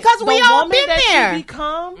sobering. woman, Because we the all woman been that there. you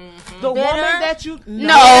become, the woman that you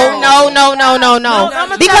No.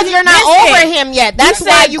 Because you're not over him yet. That's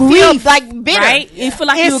why you feel like bitter. Right? You feel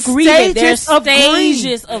like It's you grieve. There's stages of grief.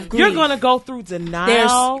 stages of grief. You're gonna go through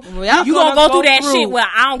denial. Yep. You gonna go through that shit where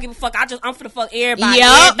I don't give a fuck. I'm finna fuck everybody.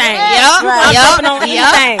 Yup. Everything. Yup. I'm Yup. fucking on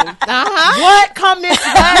anything. What come this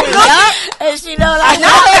way? And she know like No,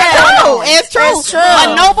 it's true. It's true. It's true.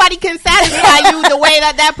 But nobody can satisfy you the way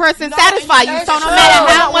that person satisfies you. So no true. matter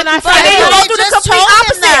how much you But say, I you do the just complete told him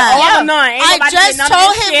opposite. that. Yeah. Oh, no, ain't I nobody just getting none of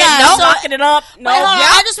told this him shit. that. No, So- locking it up. No. Wait, hold on. Yep.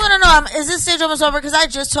 I just want to know, is this stage almost over? Because I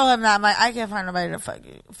just told him that I'm like, I can't find nobody to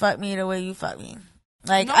fuck me the way you fuck me.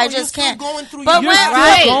 Like No, I you're just still can't. going through But your- when,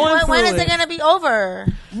 You're still going when through is it. it gonna be over?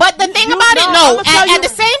 But the thing about it, know, no. I'ma tell At you- the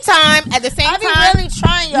same time, I be really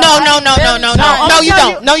trying, y'all. no, I no, be no, no, really no, trying. no, you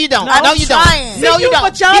tell don't. No, you don't. I'm No, you trying. don't. No, you don't.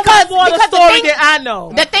 But y'all got more the the story thing- than I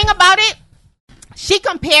know. The thing about it, she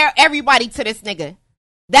compare everybody to this nigga.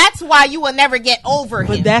 That's why you will never get over him.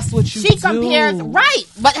 But that's what you she do. compares, right?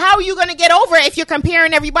 But how are you going to get over it if you're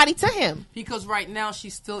comparing everybody to him? Because right now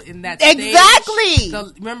she's still in that Exactly. stage.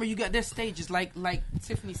 Remember, you got there's stages, like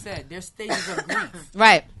Tiffany said, there's stages of grief.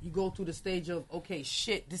 Right. You go through the stage of, okay,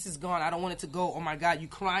 shit, this is gone. I don't want it to go. Oh my God, you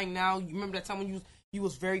crying now. You remember that time when you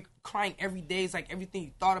was very crying every day. It's like everything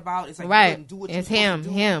you thought about. It's like Right. you couldn't do what It's you supposed to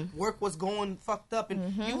do. him. Work was going fucked up,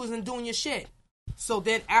 and you wasn't doing your shit. So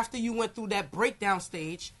then after you went through that breakdown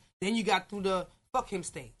stage, then you got through the fuck him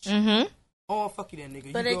stage. Oh, fuck you then,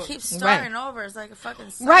 nigga. But you it keeps starting over. It's like a fucking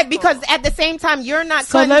cycle. Right, because at the same time, you're not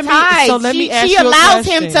So cutting ties. She you a allows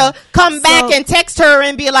him question. to come back and text her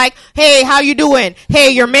and be like, "Hey, how you doing? Hey,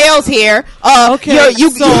 your mail's here. Okay, I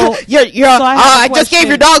just gave question.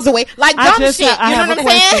 your dogs away. Like dumb shit. You know what I'm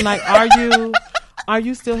saying? Like, are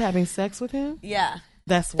you still having sex with him? Yeah.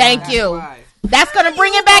 That's why. Thank you. That's gonna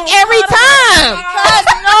bring it back every time.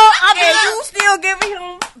 Because you still giving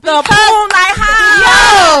him the boom like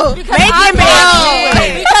how?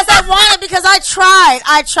 Because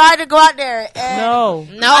I tried to go out there. And No.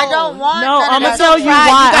 I don't want. No, I'm gonna that's tell you right.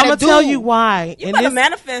 why. You I'm gonna gotta tell do. you why. You gotta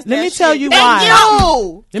manifest. Let that me tell shit. you Thank why.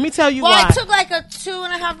 you. Let me tell you Well, why. I took like a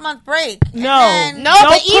 2.5 month break. No, And No, your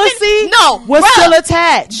but even pussy bruh, was still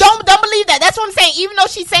attached. Don't believe that. That's what I'm saying. Even though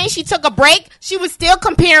she's saying she took a break, she was still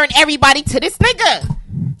comparing everybody to this nigga.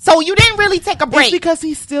 So you didn't really take a break. It's because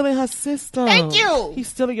he's still in her system. Thank you. He's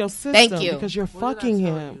still in your system. Thank you. Because you're fucking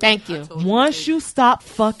him. Thank you. Once you stop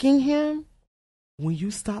fucking him, when you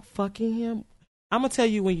stop fucking him, I'm gonna tell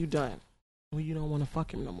you when you're done. When you don't want to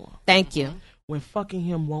fuck him no more. Thank you. When fucking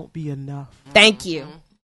him won't be enough. Thank you.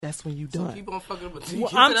 That's when you So done. keep on fucking with No,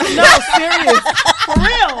 serious. For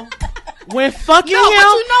real. When fucking No, but him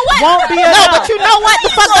you know what? won't be No, enough. but you know what the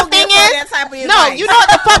fucked up thing is? No, you know what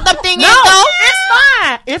the fucked up thing is though? It's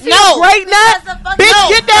fine. If he's No. great nut, bitch,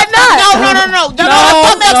 get that nut. No. You know what the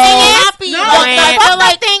fucked up thing is? happy. The fucked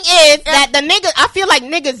up thing is that the niggas, I feel like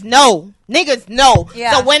niggas know. Niggas know.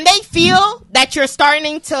 Yeah. So when they feel that you're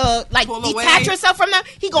starting to like Pull detach away. yourself from them,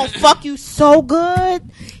 he gonna fuck you so good.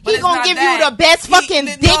 But He it's gonna not give that. you the best fucking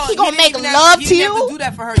dick. He gonna make love to He didn't have you. to do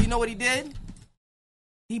that for her. You know what he did?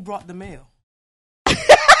 He brought the mail.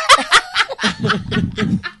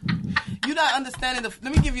 You're not understanding the.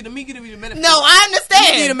 Let me give you the metaphor. No, I Let me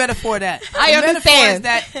give you the understand. metaphor of that. I The metaphor understand. is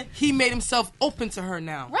that he made himself open to her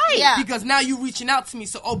now. Right. Yeah. Because now you reaching out to me,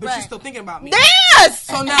 so but Right. you're still thinking about me. Yes.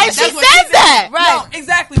 So now And that's she what says did. that. Right. No,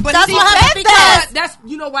 exactly. But That's he what happened said because- that's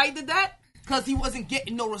you know why he did that? Because he wasn't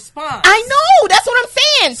getting no response. I know. That's what I'm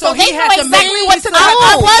saying. So, So they he know had to exactly make what to do. peace.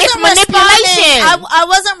 I It's wasn't manipulation. responding. I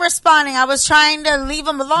wasn't responding. I was trying to leave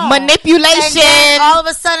him alone. Manipulation. And then all of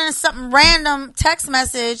a sudden, something random text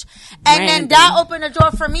message, and then that opened the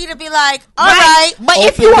door for me to be like, "All right." But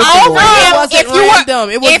if Open you were the door. over It him, wasn't if you random.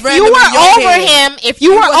 It were, was if random you were in your over head. him, if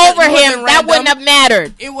you It were wasn't- over it him, wasn't that random. wouldn't have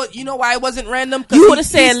mattered. It was. You know why it wasn't random? 'Cause You he- would have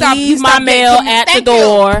said, he stopped- he "Leave my stopped mail getting- at the Thank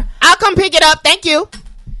door." you. I'll come pick it up. Thank you.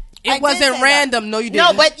 I It did wasn't say that. random. No, you didn't.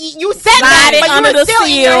 No, but you said Slide that, it but you under were the still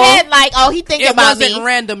in your seal. head like, oh, he thinking it about wasn't me.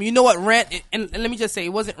 random. You know what? And let me just say,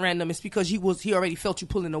 it wasn't random. It's because he already felt you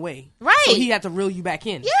pulling away. Right. So he had to reel you back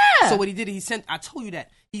in. Yeah. So what he did, he sent. I told you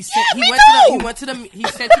that he sent. Yeah, he me went too. to the. He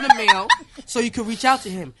sent you the mail so you could reach out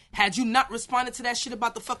to him. Had you not responded to that shit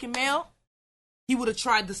about the fucking mail, he would have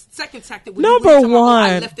tried the second tactic. With Number you talking about,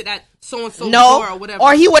 I one. left it at so and so door No, or whatever.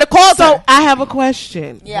 or he would have called So her. I have a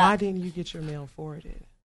question. Yeah. Why didn't you get your mail forwarded?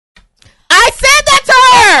 I said that to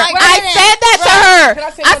her. I didn't. said that Can to I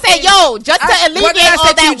her. say I one said, thing? yo, just to What did I alleviate say all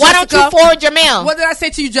to that, you, why don't you Jessica? forward your mail? What did I say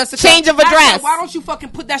to you, Jessica? Change of I said, address. why don't you fucking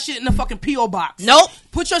put that shit in the fucking P.O. box? Nope.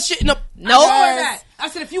 Put your shit in the. Nope. I told her that. I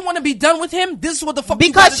said, if you want to be done with him, this is what the fuck. you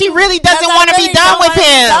Because gotta she do. really doesn't Because I want to really be done don't with wanna be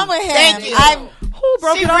him. done with him. Thank you. Who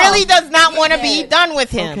broke She it really off? does not want to be done with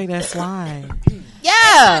him. Okay, that's why.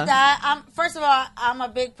 Yeah. That first of all, I'm a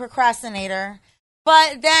big procrastinator,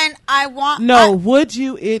 but then I want Would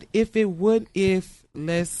you if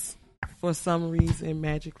let's for some reason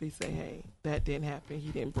magically say, hey, that didn't happen, he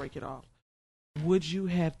didn't break it off, would you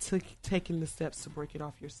have taken the steps to break it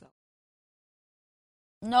off yourself?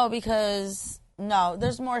 No, because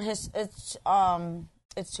there's more. It's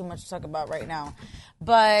too much to talk about right now,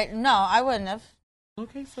 but no, I wouldn't have.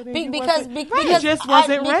 Okay, so then Because just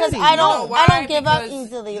wasn't because ready. I No, don't why? give up Because-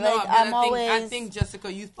 easily. no, Like but I'm always. I think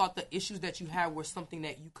Jessica, you thought the issues that you had were something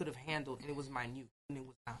that you could have handled, and it was minute, and it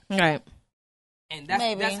was not. Right. And that's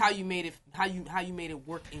Maybe. how you made it. How you made it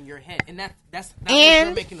work in your head, and that's And-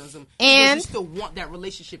 your mechanism. and- because you still want that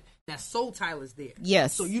relationship. That soul tie is there.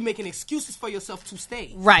 Yes. So you making excuses for yourself to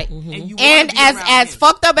stay. Right. And you And wanna be as around him.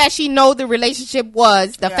 fucked up as she know the relationship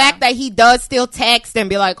was, the fact that he does still text and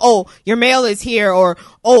be like, "Oh, your mail is here," or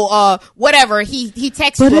 "Oh, whatever." He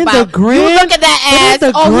texts But you in the about. grand- You look at that but in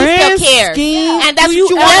as, the "Oh, he grand still cares," scheme, and that's what do you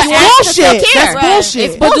you- want that's to act to still bullshit. care. That's bullshit.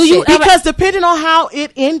 It's But do you bullshit. ever- Because depending on how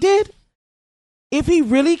it ended, if he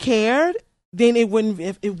really cared, then it wouldn't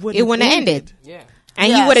have ended. Yeah. And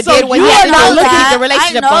he Yeah. would have So did what you he had are to not do to looking- keep the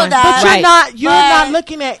relationship I know going. that. But Right. you're not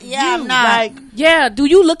looking at Yeah, you I'm not. like Yeah, do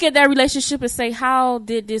you look at that relationship and say, how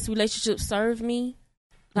did this relationship serve me?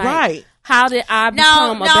 Like, right. How did I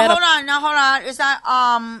become a better... Hold on. It's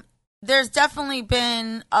not, there's definitely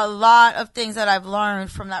been a lot of things that I've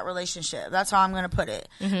learned from that relationship. That's how I'm going to put it.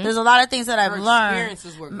 Mm-hmm. There's a lot of things that I've learned.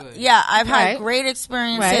 Experiences were good. Yeah, I've had great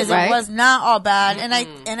experiences. It was not all bad, and I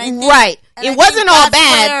think, it wasn't all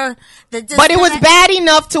bad, but it was bad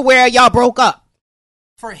enough to where y'all broke up.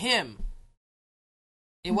 For him,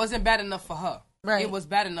 it wasn't bad enough for her. Right. It was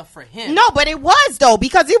bad enough for him. No, but it was though,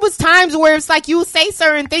 because it was times where it's like you say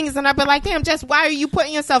certain things and I'd be like, damn, Jess, why are you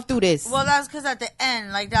putting yourself through this? Well, that's because at the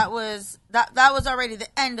end, like that was already the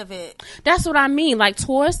end of it. That's what I mean. Like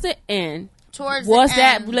towards the end, was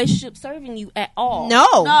that relationship serving you at all?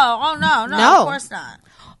 No. No, of course not.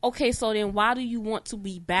 Okay, so then why do you want to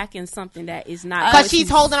be back in something that is not? Because she's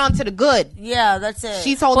holding on to the good. Yeah, that's it.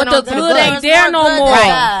 She's holding on to the good. But the good ain't there no more.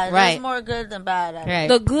 Right. There's more good than bad. Right.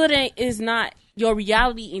 The good is not your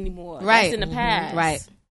reality anymore. Right. That's in the past. Right.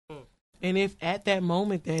 And if at that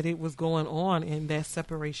moment that it was going on and that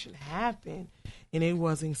separation happened and it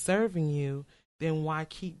wasn't serving you, then why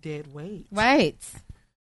keep dead weight? Right.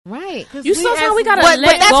 Sometimes we gotta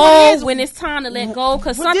let go when it's time to let go,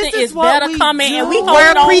 because something is better coming, and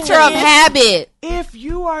we're a creature of habit. If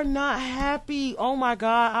you are not happy, oh my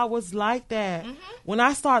God, I was like that. Mm-hmm. When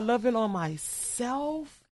I start loving on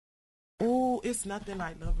myself, it's nothing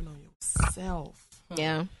like loving on yourself.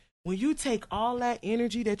 Yeah. When you take all that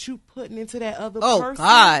energy that you putting into that other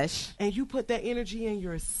person, and you put that energy in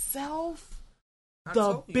yourself.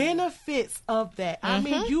 The benefits of that. Mm-hmm. I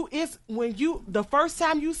mean, the first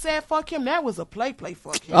time you said fuck him, that was a play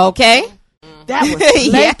fuck him. Okay. That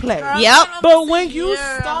was play. Yep. But when you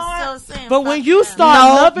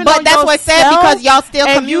start loving on but that's what said, because y'all still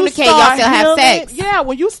communicate, y'all still have sex. Yeah,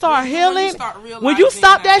 when you start healing, when you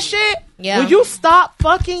stop that shit, when you stop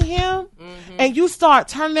fucking him, and you start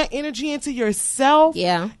turning that energy into yourself,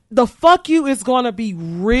 the fuck you is gonna be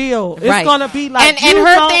real. It's gonna be like, and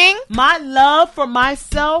her thing, my love for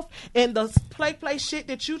myself and the play shit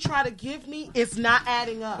that you try to give me is not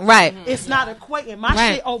adding up. Right. It's not equating. My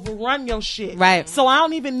shit overrun your shit. Right. So I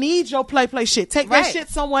don't even need your play shit. Take that shit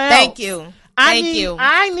somewhere else. Thank you.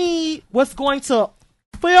 I need what's going to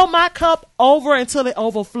fill my cup over until it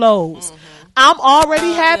overflows. I'm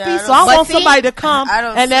already happy, so I want somebody to come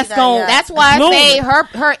and that's going. That's why I say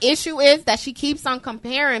her issue is that she keeps on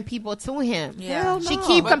comparing people to him. Yeah, she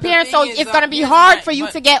keeps comparing, so it's going to be hard for you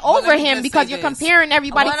to get over him because you're comparing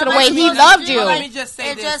everybody to the way he loved you. Let me just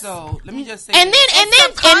say this though. Let me just say. And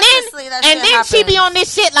then she be on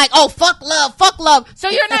this shit like, oh, fuck love. So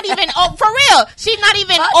you're not even for real. She's not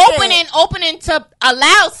even opening to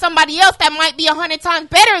allow somebody else that might be 100 times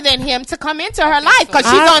better than him to come into her life, because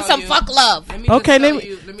she's on some fuck love. Okay, let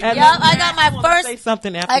me. I got my first. Say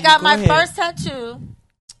something after I got my first tattoo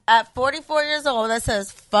at 44 years old that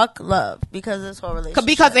says "fuck love" because of this whole relationship.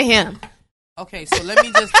 Because of him. Okay, so let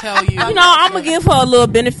me just tell you. I'm gonna give her a little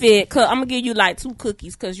benefit. Cause I'm gonna give you like 2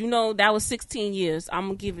 cookies, because that was 16 years. I'm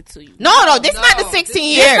gonna give it to you. No, this not the 16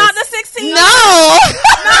 years. It's not the 16 years. No, I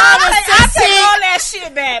take all that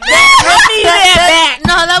shit back.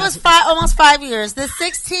 No, that was almost 5 years. The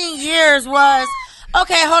 16 years was.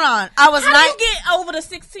 Okay, hold on. I was How you get over the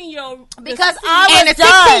 16-year-old? Because I was done. And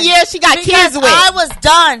the 16 years she got kids with. I was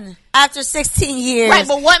done after 16 years. Right,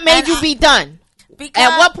 but what made you be done? Because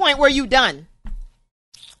at what point were you done?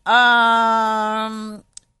 I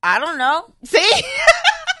don't know. See?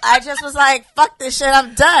 I just was like, fuck this shit,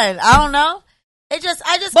 I'm done. I don't know. I just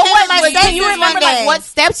but came to my senses. You remember like what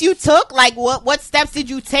steps you took? Like what steps did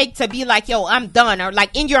you take to be like, yo, I'm done? Or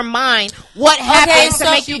like in your mind, what happened to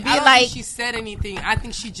make you be like? Think she said anything. I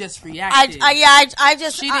think she just reacted.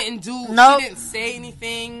 She didn't say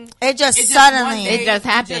anything. It just suddenly it just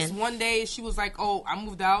happened. Just one day she was like, oh, I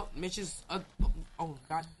moved out. Mitch is oh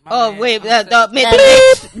God. Wait, bitch.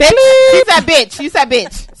 You said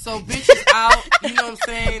bitch. So bitch is out. You know what I'm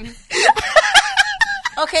saying?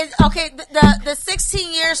 Okay. The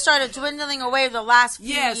 16 years started dwindling away the last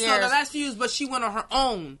few years. Yeah, so the last few years, but she went on her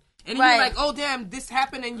own. And you were like, oh, damn, this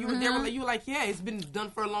happened. And you were there. You were like, yeah, it's been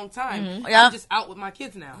done for a long time. Mm-hmm. I'm just out with my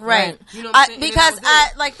kids now. Right. You know what I'm saying? Because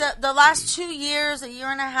the last 2 years, a year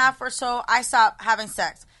and a half or so, I stopped having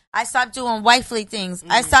sex. I stopped doing wifely things.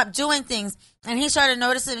 I stopped doing things. And he started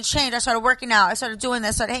noticing a change. I started working out. I started doing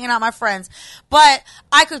this. Started hanging out with my friends. But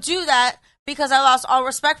I could do that because I lost all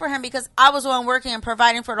respect for him, because I was the one working and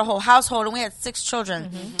providing for the whole household, and we had 6 children.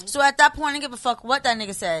 Mm-hmm. So at that point, I didn't give a fuck what that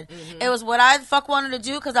nigga said. Mm-hmm. It was what I the fuck wanted to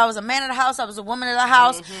do, because I was a man of the house. I was a woman of the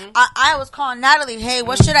house. Mm-hmm. I was calling Natalie, hey,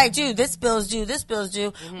 what should I do? This bill's due. This bill's due.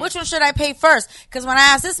 Mm-hmm. Which one should I pay first? Because when I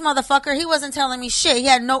asked this motherfucker, he wasn't telling me shit. He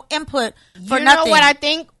had no input for nothing. You know what I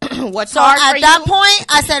think? What's So hard for at that you? point,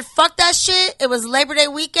 I said, fuck that shit. It was Labor Day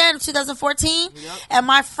weekend of 2014. And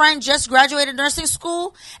my friend just graduated nursing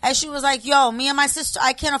school. And she was like, yo, me and my sister,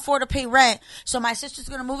 I can't afford to pay rent. So my sister's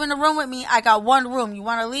going to move in the room with me. I got one room. You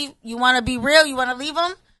want to leave? You want to be real? You want to leave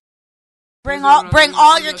them? Bring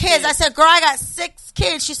all your kids. I said, girl, I got 6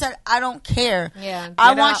 kids. She said, I don't care. Yeah,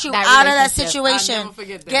 I get want out you that out of that relationship. situation. I'll never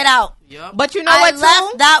forget that. Get out. Yep. But you know I what?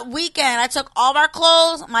 left too? that weekend. I took all of our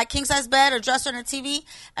clothes, my king size bed, a dresser, and a TV,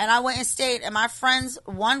 and I went and stayed in my friend's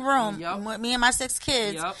one room with me and my 6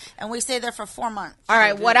 kids, and we stayed there for 4 months. All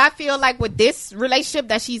right, what I feel like with this relationship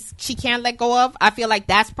that she can't let go of, I feel like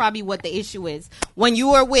that's probably what the issue is. When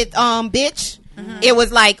you were with bitch, it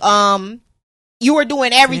was like you were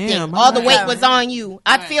doing everything. Damn, all the weight was on you.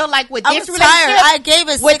 I feel like with I this was relationship, tired. I gave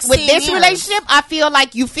it 16 with this years. relationship, I feel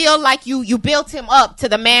like you built him up to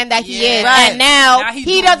the man that he is, Right. and now he's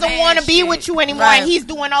he doing doesn't man want to be shit. with you anymore, Right. and he's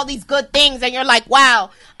doing all these good things, and you're like, wow,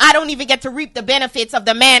 I don't even get to reap the benefits of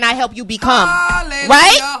the man I help you become, Hallelujah.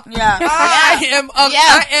 right? Yeah.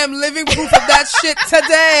 I am living proof of that shit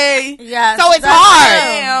today. Yeah. So it's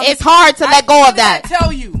hard. It's hard to let go of that. I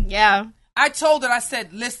tell you. Yeah. I told her, I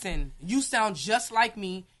said, listen, you sound just like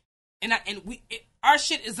me. Our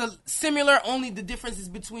shit is similar, only the difference is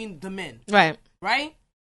between the men. Right. Right?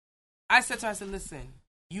 I said to her, I said, listen,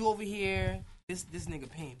 you over here, this nigga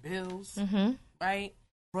paying bills, right?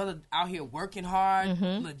 Brother out here working hard,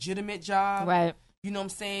 legitimate job. Right. You know what I'm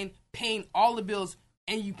saying? Paying all the bills,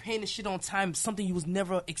 and you paying the shit on time, something you was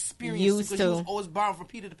never experienced. Used because to. you was always borrowing from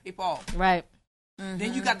Peter to pay Paul. Right.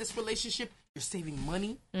 Then you got this relationship, you're saving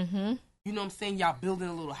money. You know what I'm saying? Y'all building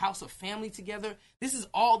a little house of family together. This is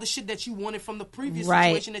all the shit that you wanted from the previous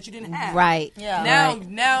situation that you didn't have. Right. Yeah.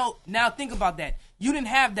 Now think about that. You didn't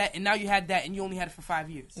have that, and now you had that, and you only had it for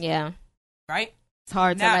 5 years. Yeah. Right? It's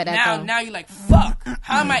hard to let that go. Now you're like, fuck.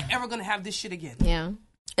 How am I ever gonna have this shit again? Yeah.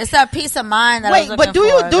 It's that peace of mind that I was Wait, looking but do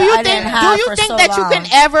you for think that you can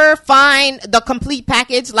ever find the complete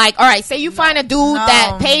package? Like, all right, say you find a dude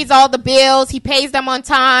that pays all the bills, he pays them on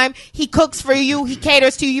time, he cooks for you, he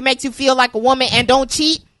caters to you, he makes you feel like a woman and don't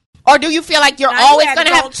cheat? Or do you feel like you're now always you gonna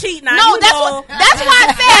don't have cheat? Now No, you that's know. that's why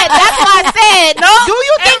I said. That's why I said. No. Do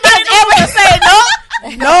you think there's ever say no?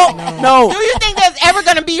 Do you think there's ever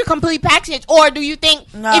going to be a complete package, or do you think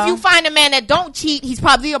if you find a man that don't cheat, he's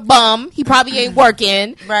probably a bum, he probably ain't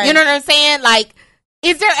working? Right. You know what I'm saying? Like,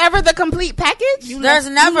 is there ever the complete package? There's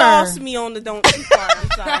never. You lost me on the don't cheat part. I'm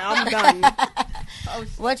sorry. I'm done.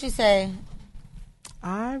 What you say?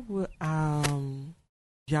 I would.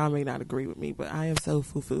 Y'all may not agree with me, but I am so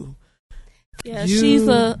foo-foo. Yeah, she's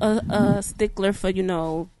a stickler for,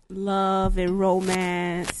 love and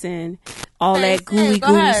romance and all that gooey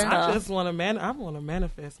stuff. I just want to I want to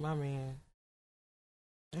manifest my man.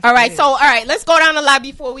 That's All right, it. so let's go down the line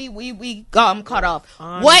before we cut off.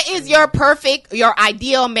 Honestly. What is your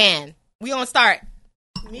ideal man? We gonna start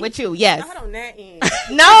with you. Yes. Not on that end.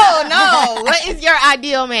 No. What is your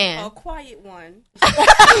ideal man? A quiet one.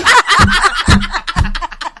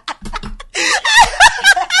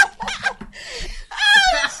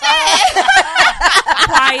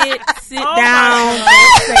 Quiet, sit down,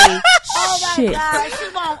 don't say shit. God, she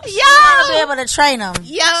want to be able to train him.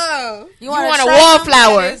 Yo, you wanna want a train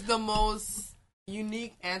wallflower? That is the most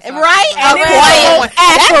unique answer. Right? And A it's quiet one.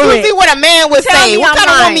 That's accurate. usually what a man would Tell say. me What I'm kind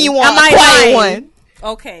of woman lying. you want? Am A I quiet lying?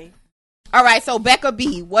 one. Okay. All right, so Becca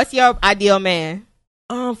B, what's your ideal man?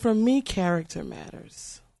 For me, character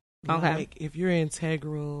matters. Okay. Like, if you're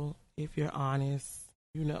integral, if you're honest,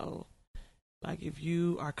 like if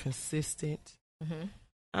you are consistent.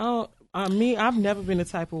 I've never been the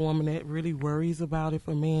type of woman that really worries about if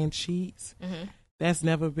a man cheats. That's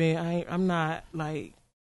never been. I'm not like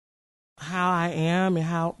how I am and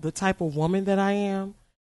how the type of woman that I am.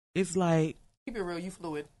 It's like, keep it real. You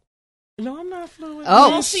fluid. no, I'm not fluid.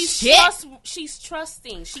 Oh, she's shit. She's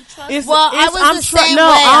trusting. She trusts. I was the same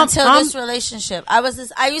way until this relationship. I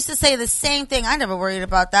used to say the same thing. I never worried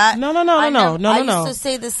about that. No. I used to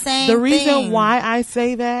say the same thing. The reason why I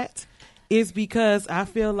say that is because I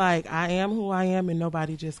feel like I am who I am and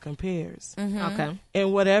nobody just compares. Okay.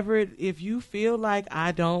 And if you feel like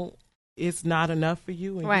it's not enough for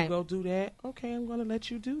you and you go do that, okay, I'm going to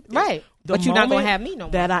let you do that. Right. But you're not going to have me no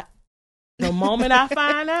more. The moment I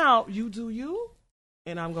find out, you do you,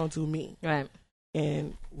 and I'm going to do me. Right.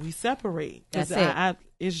 And we separate. That's it.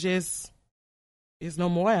 It's no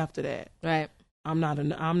more after that. Right. I'm not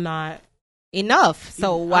enough.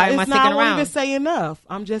 So why am I sticking I around? won't even say enough.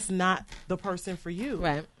 I'm just not the person for you.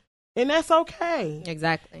 Right. And that's okay.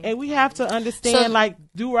 Exactly. And we have to understand,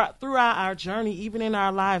 throughout our journey, even in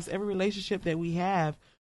our lives, every relationship that we have,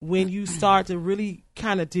 when you start to really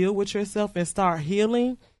kind of deal with yourself and start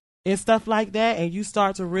healing, and stuff like that, and you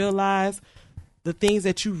start to realize the things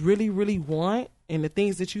that you really, really want and the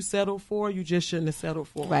things that you settled for, you just shouldn't have settled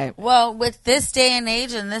for. Right. Well, with this day and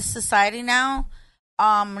age and this society now,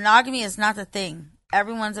 monogamy is not the thing.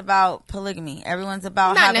 Everyone's about polygamy. Everyone's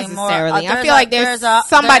about Not having necessarily. more. I feel like there's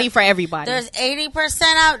somebody for everybody. There's 80%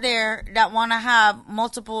 out there that want to have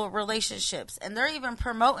multiple relationships, and they're even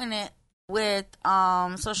promoting it with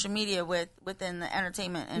social media within the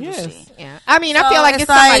entertainment industry. Yes. Yeah. I mean, I So feel like it's it's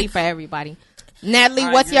somebody like- for everybody. Natalie,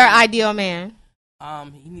 I what's agree. your ideal man?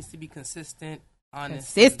 He needs to be consistent,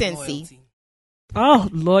 honest, Consistency. loyalty. Oh,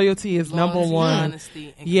 loyalty is number Loyalty, one.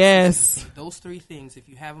 honesty, and Yes. consistency. Those three things. If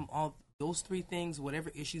you have them all, those three things,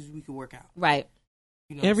 whatever issues we could work out. Right.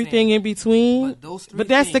 You know what I'm Everything saying? in between. But those three But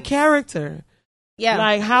that's the things- character. Yeah.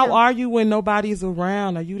 Like, how are you when nobody's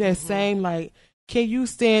around? Are you that same? Like, can you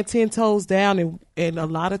stand 10 toes down? And a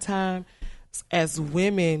lot of time, as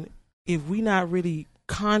women, if we not really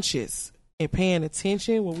conscious and paying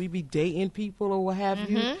attention when we be dating people or what have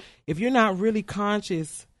you, if you're not really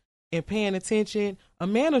conscious and paying attention, a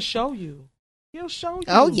man will show you. He'll show you.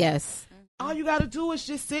 Oh, yes. All you got to do is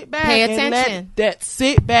just sit back, Pay and attention.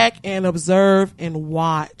 sit back and observe and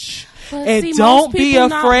watch, But and see, don't most be people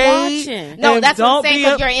not afraid. watching. No, and that's what I'm don't saying, be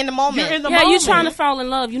because you're in the moment. You're in the Yeah, moment. you're trying to fall in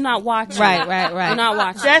love. You're not watching. Right. You're not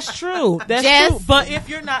watching. That's true. That's Jess? true. But if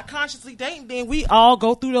you're not consciously dating, then we all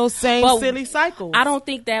go through those same But silly cycles. I don't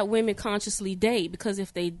think that women consciously date, because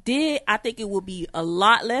if they did, I think it would be a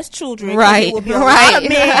lot less children. 'cause Right. It would be a Right. lot of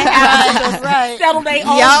men having to Right. settle their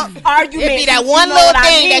own Yup. arguments. It'd be that you one know little what I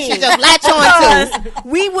thing that mean. you just latch on to. Because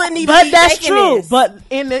we wouldn't even But be that's making true. this. But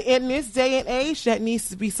in this day and age, that needs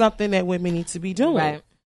to be something that women need to be doing. Right.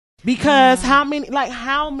 Because how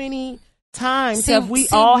many times See- have we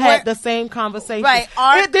see, all we're- had the same conversation? Right.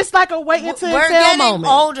 It's like a wait until We're it's tell getting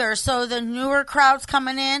moment. older, so the newer crowds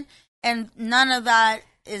coming in, and none of that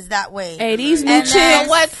is that way. Hey, these new And then- chicks,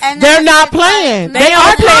 what? and They're then not it's like, playing. no, They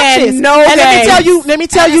are they're not. conscious. no and games. let me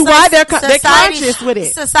tell And you it's why like they're society's- conscious with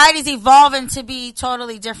it. Society's evolving to be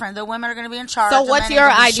totally different. The women are going to be in charge. So the what's men your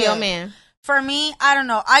ain't gonna do ideal shit. man? For me, I don't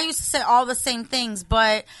know. I used to say all the same things,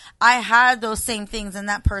 but I had those same things in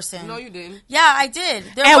that person. No, you didn't. Yeah, I did.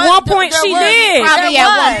 At one point she did. Probably There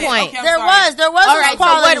at one was. point. Okay, I'm There sorry. was All right, so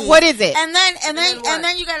qualities. what is it? And then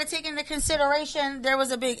what? you got to take into consideration there was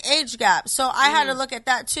a big age gap, so I had to look at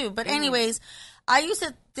that too. But anyways, I used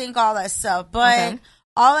to think all that stuff, but Okay.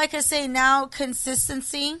 all I can say now,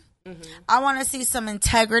 consistency. I want to see some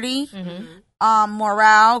integrity.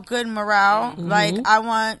 Morale, good morale. Like I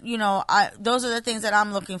want, those are the things that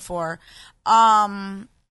I'm looking for.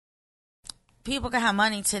 People can have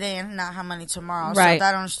money today and not have money tomorrow, Right. so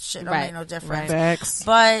that don't Right. make no difference. Facts.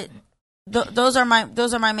 But those are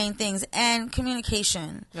my main things, and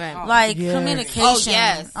communication. Right. Like Yes. communication. Oh,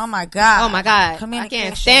 yes. Oh my god. Oh my God. I Communication.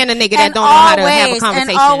 can't stand a nigga that And don't know how to have a always- conversation.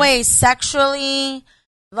 And always sexually,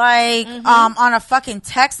 like on a fucking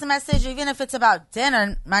text message, even if it's about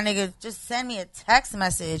dinner, my nigga, just send me a text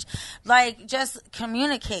message. Like, just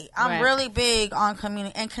communicate. I'm Right. really big on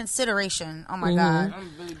and consideration. Oh my god,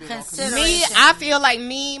 I'm really big on consideration. Me, I feel like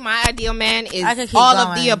my ideal man I could is keep all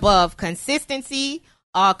of going. the above: consistency,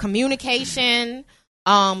 communication,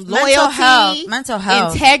 Mental loyalty, health.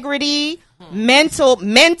 integrity,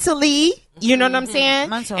 mentally. You know what I'm saying?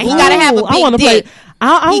 Mental and he health. gotta have a Ooh, I wanna big dick. play-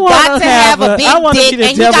 I He wanna got to have a I big wanna be dick, the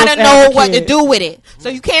and you gotta devil's know what to advocate. do with it. So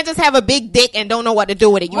you can't just have a big dick and don't know what to do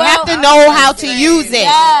with it. You Well, have to know how to use it.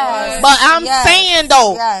 Yes. But I'm Yes. saying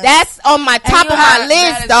though, Yes. that's on my top you of have- my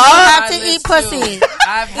That list, is dog. on have my to list, eat too. pussy.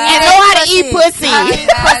 I've And had know how to eat pussy. I eat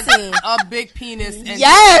pussy. a big penis and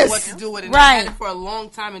Yes. didn't know what to do with it. And I Right. had it for a long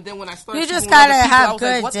time, and then when I started, You just sleeping with other gotta people, have I was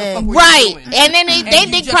good like, what the dick. fuck were you Right. doing? And then they you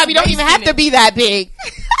think just probably don't even have wasted to it. be that big.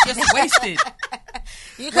 Just wasted.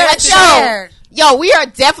 You could But have shared. Yo, we are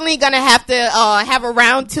definitely gonna have to have a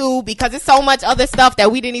round two because there's so much other stuff that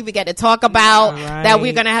we didn't even get to talk about Right. that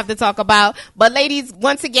we're gonna have to talk about. But ladies,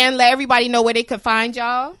 once again, let everybody know where they can find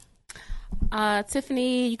y'all.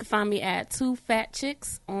 Tiffany, you can find me at 2 Fat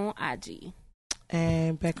Chicks on IG.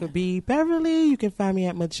 And Becca B. Beverly, you can find me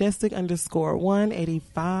at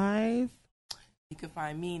majestic_185. You can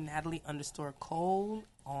find me, Natalie_Cole,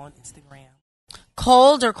 on Instagram.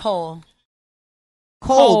 Cold or cold?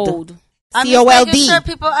 Cold. I'm just COLD. making sure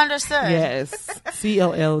people understood. Yes.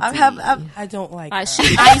 COLD. I don't like her.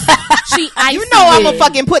 She icy. She icy. You know I'm with gonna it.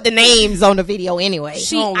 fucking put the names on the video anyway.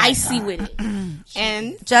 She don't like icy her. with it.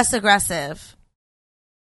 And Just aggressive.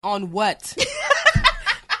 On what?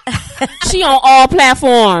 She on all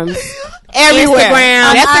platforms. Everywhere.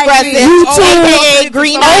 Instagram, That's aggressive. YouTube, AKA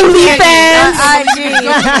Green OnlyFans. IG.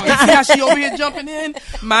 See how she over here jumping in?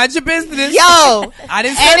 Mind your business. Yo, I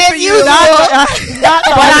didn't and say for as you. usual, but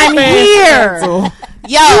I'm here.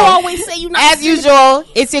 Yo, you always say you not. as usual,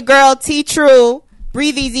 it's your girl T True.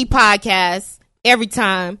 Breathe Easy Podcast. Every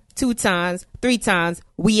time, 2 times, 3 times,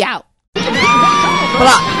 we out. Blah,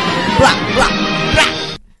 blah, blah, blah.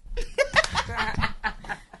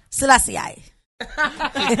 Selassie.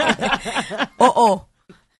 Oh.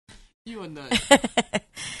 You a nut.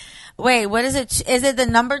 Wait, what is it? Is it the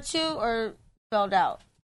number 2 or spelled out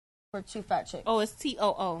for 2 fat chicks? Oh, it's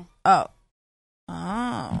TOO. Oh.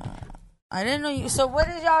 I didn't know you. So what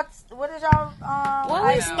is y'all? Well,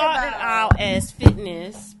 we started out as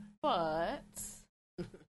fitness, but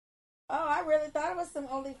Oh, I really thought it was some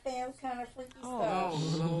OnlyFans kind of freaky stuff. Oh,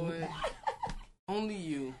 Lord. Only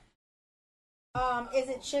you. Is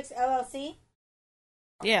it Chicks LLC?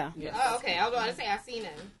 yeah. Yes. Oh, okay. I was going to say I seen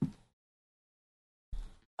it.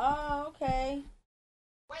 Oh, okay.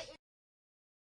 Wait.